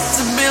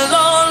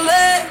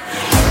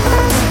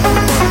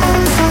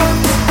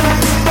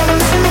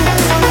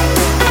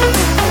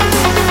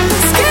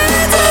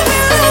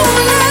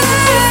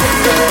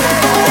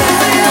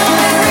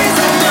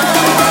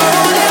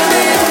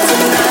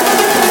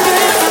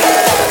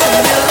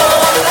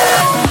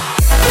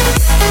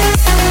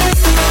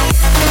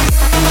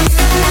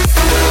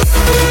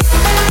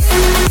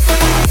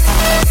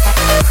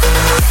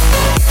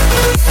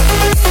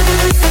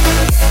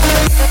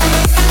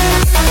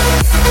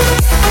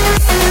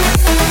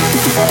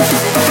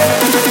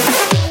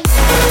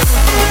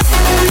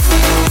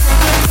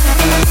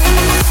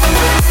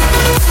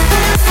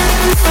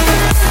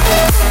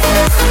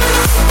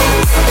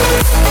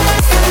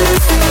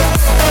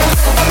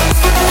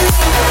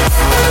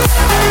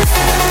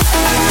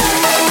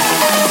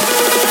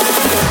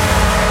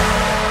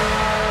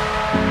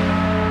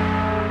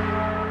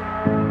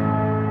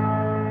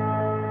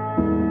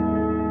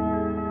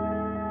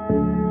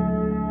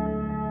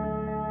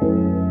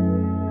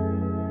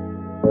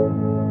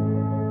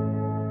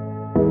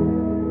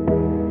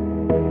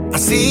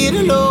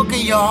look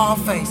at your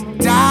face,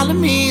 telling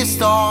me a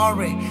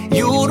story.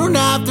 You don't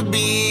have to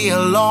be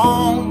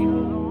alone.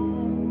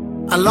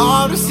 I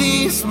love to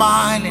see you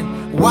smiling.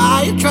 Why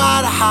you try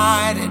to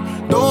hide it?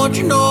 Don't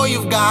you know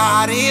you've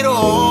got it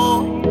all?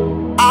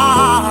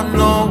 I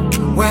know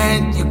when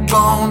you're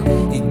gone,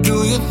 you do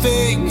your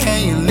thing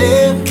and you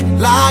live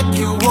like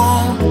you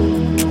won't.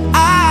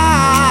 I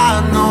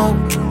know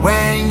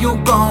when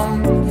you're gone,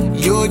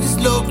 you're just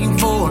looking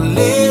for a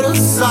little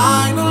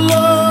sign of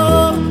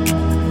love.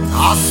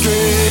 I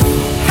said,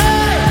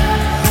 hey,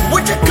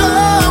 would you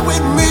come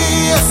with me?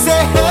 I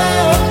said,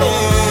 hey,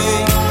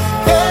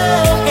 hey,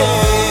 hey,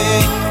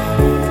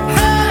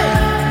 hey,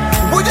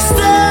 would you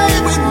stay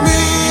with me?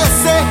 I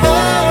said,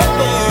 hey,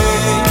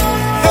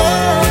 hey,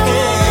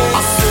 hey,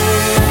 I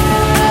said,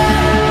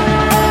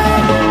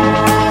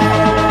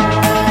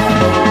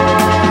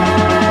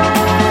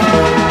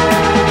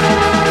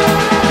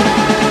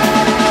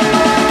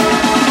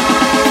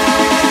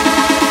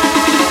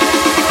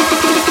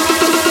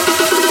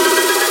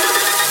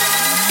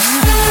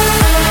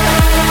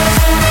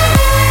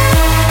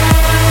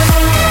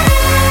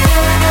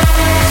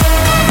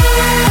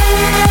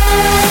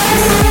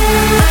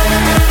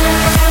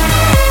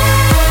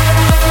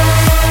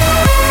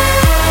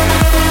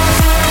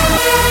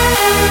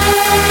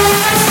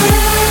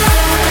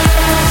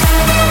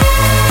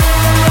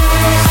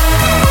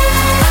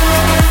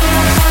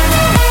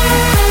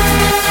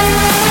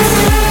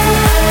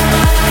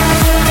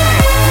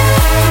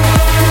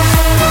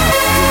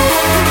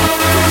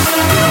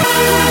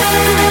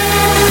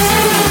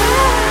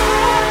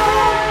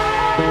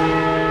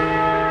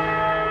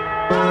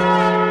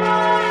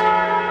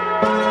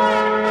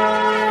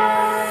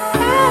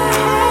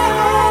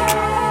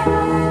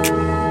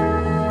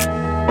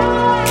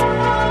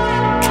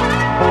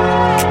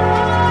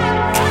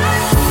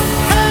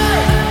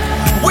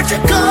 would you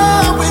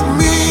come with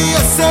me? I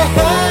said,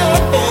 hey,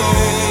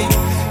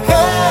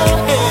 hey,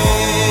 hey,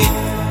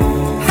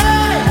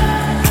 hey,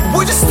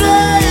 would you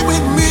stay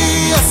with me?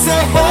 I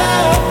said,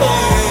 hey,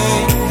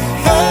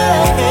 hey,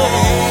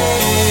 hey,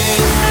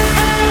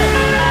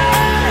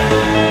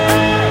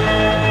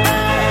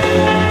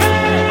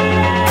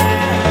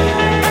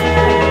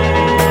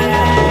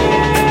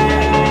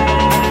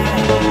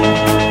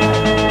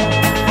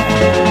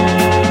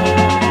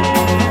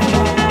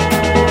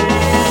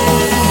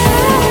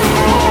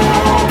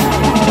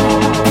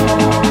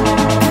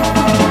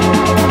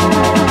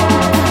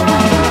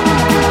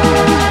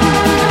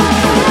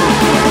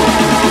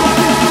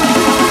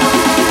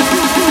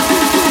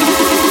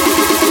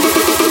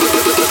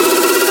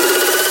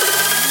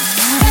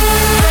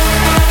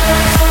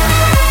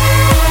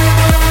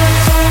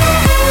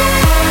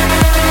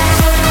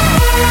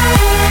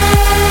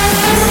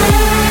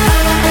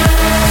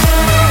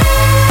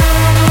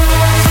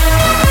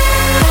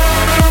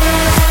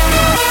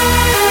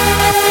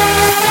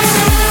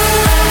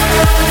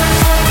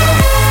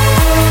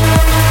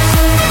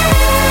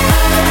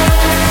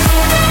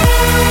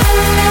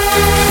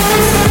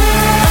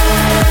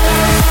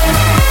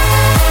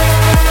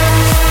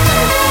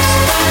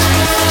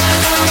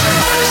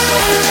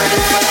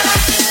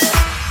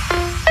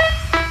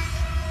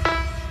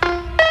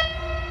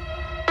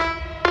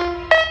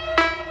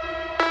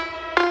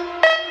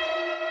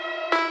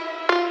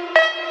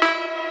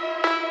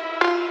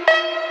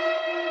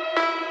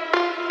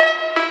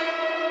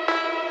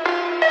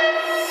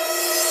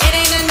 It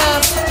ain't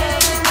enough.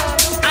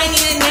 I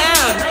need it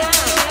now.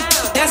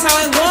 That's how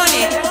I want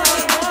it.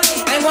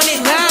 I want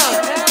it loud.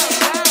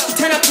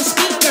 Turn up the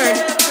speaker.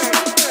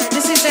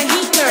 This is the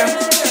heater.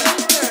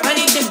 I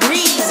need the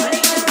breeze.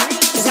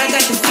 'Cause I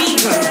got the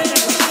fever.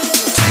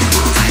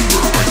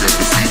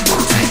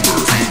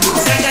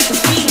 'Cause I got the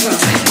fever.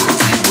 'Cause I got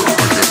the fever.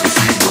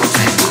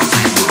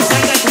 'Cause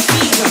I got the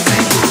fever.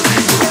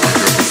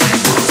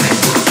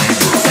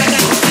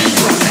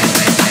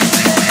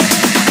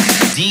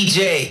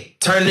 DJ,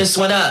 turn this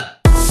one up.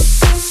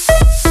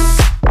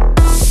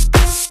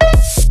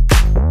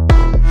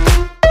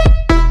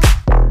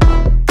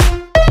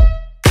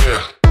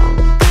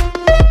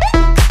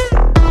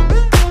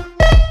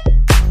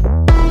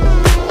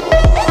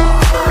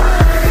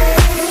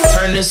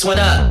 Turn this one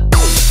up.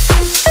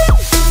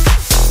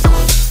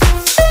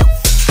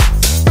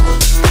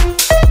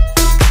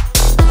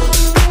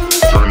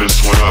 Turn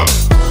this one up.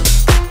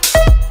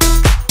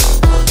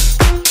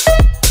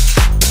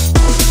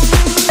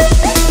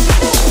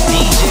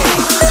 DJ,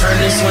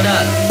 turn this one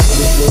up.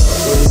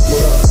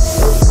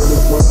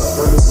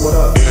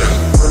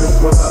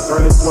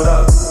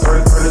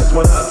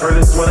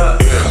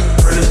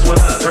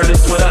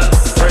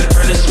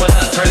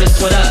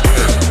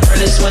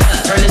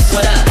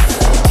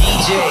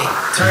 DJ,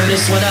 turn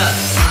this one up.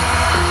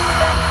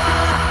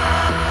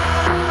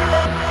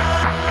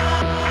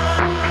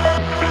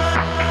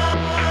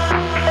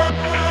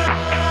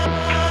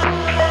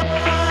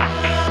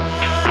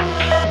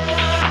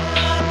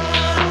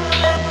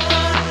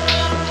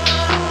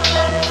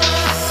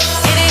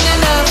 It ain't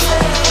enough.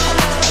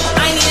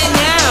 I need it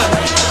now.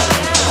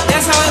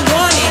 That's how I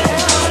want it.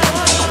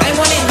 I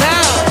want it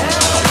loud.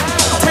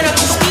 Turn up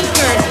the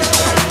speaker.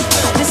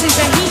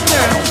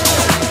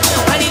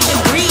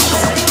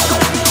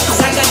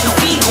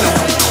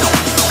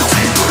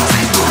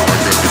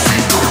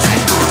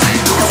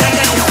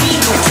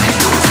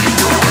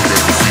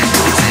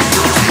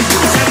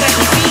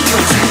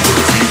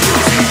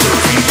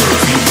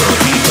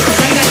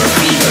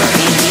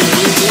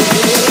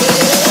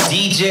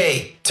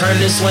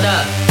 this one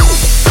up.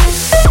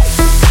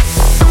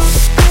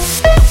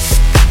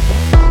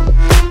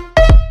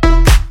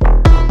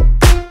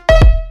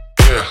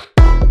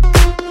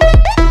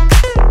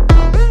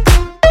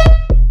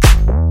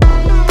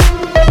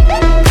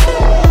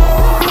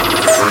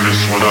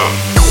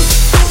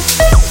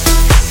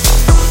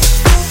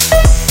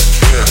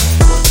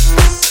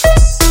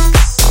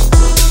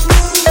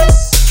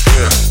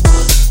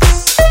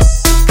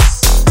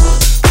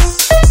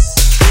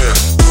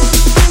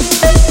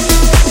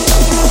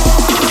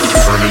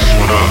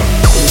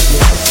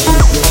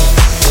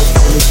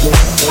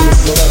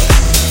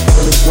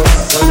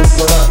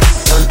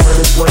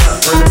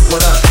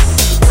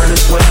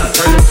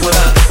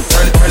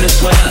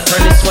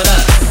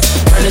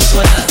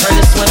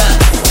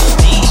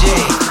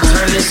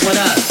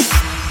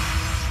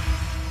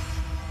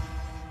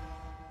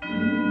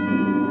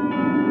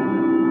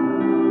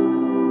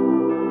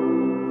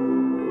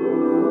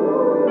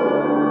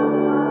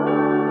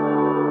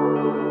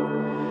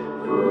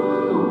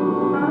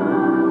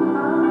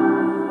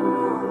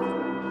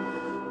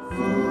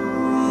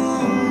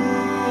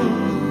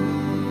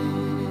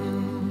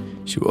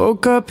 She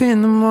woke up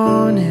in the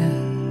morning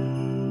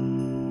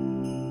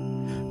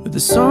with the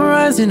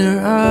sunrise in her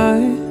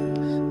eyes,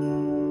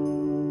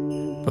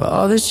 but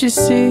all that she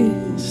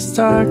sees is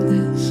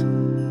darkness,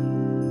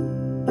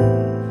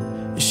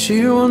 and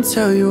she won't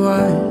tell you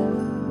why.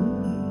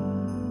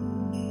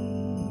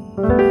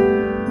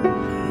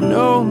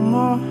 No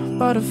more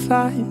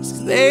butterflies,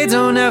 'cause they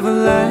don't ever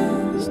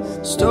last.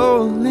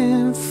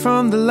 Stolen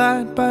from the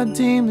light by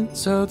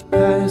demons of the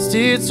past.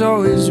 It's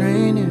always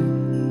raining.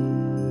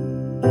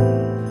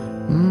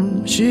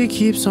 She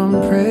keeps on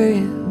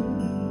praying.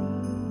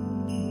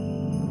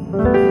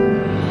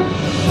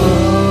 Oh,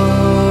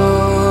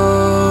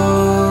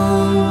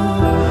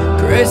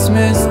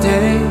 Christmas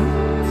Day,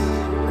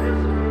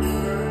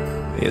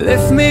 you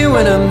lift me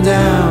when I'm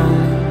down.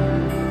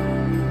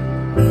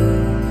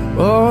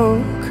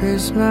 Oh,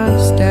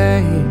 Christmas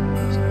Day.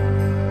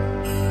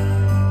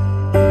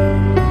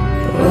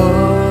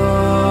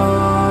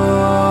 Oh,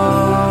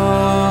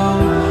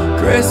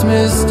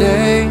 Christmas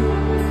Day,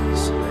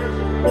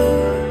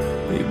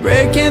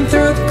 breaking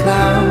through the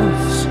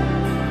clouds.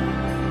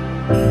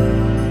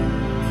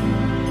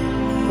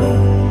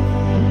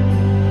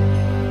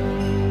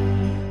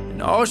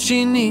 And all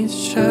she needs is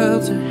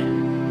shelter.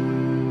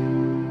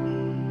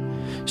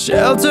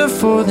 Shelter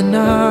for the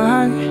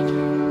night.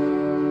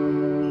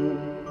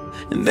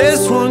 And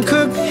this one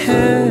could be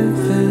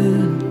heaven,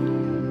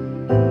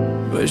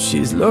 but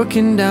she's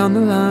looking down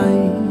the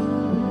line.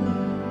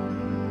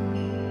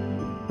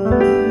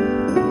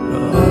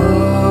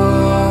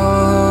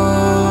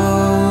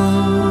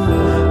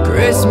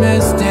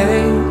 Christmas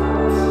days,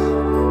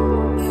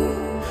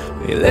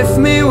 you lift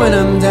me when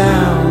I'm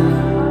down.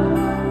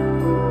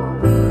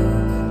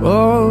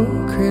 Oh,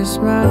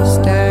 Christmas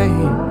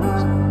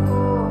days.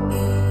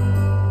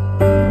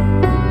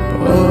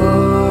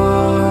 Oh,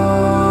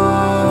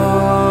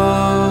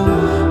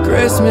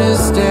 Christmas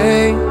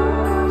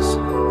days,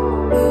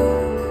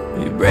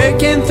 you're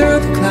breaking through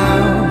the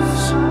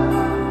clouds.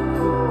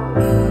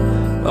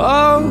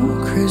 Oh,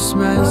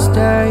 Christmas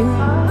days.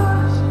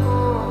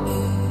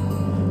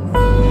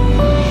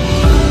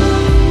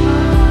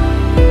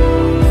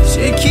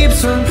 She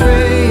keeps on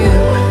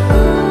praying.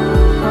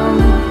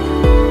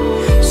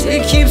 She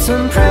keeps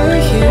on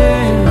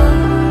praying.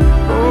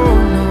 Oh,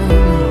 no.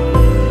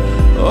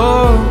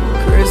 Oh,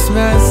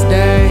 Christmas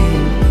Day.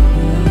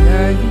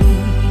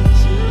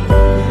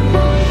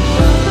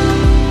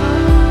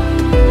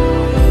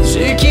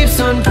 She keeps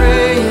on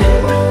praying.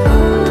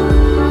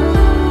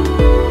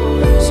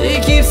 She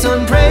keeps on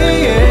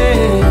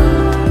praying.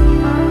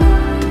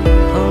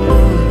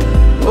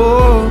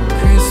 Oh,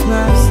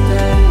 Christmas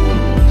Day.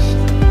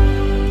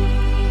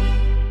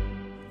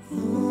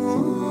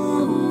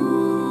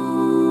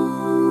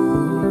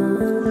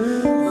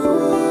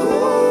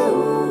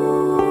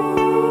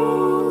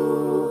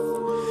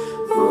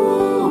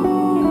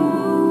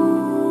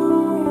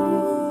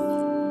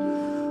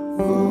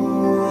 Oh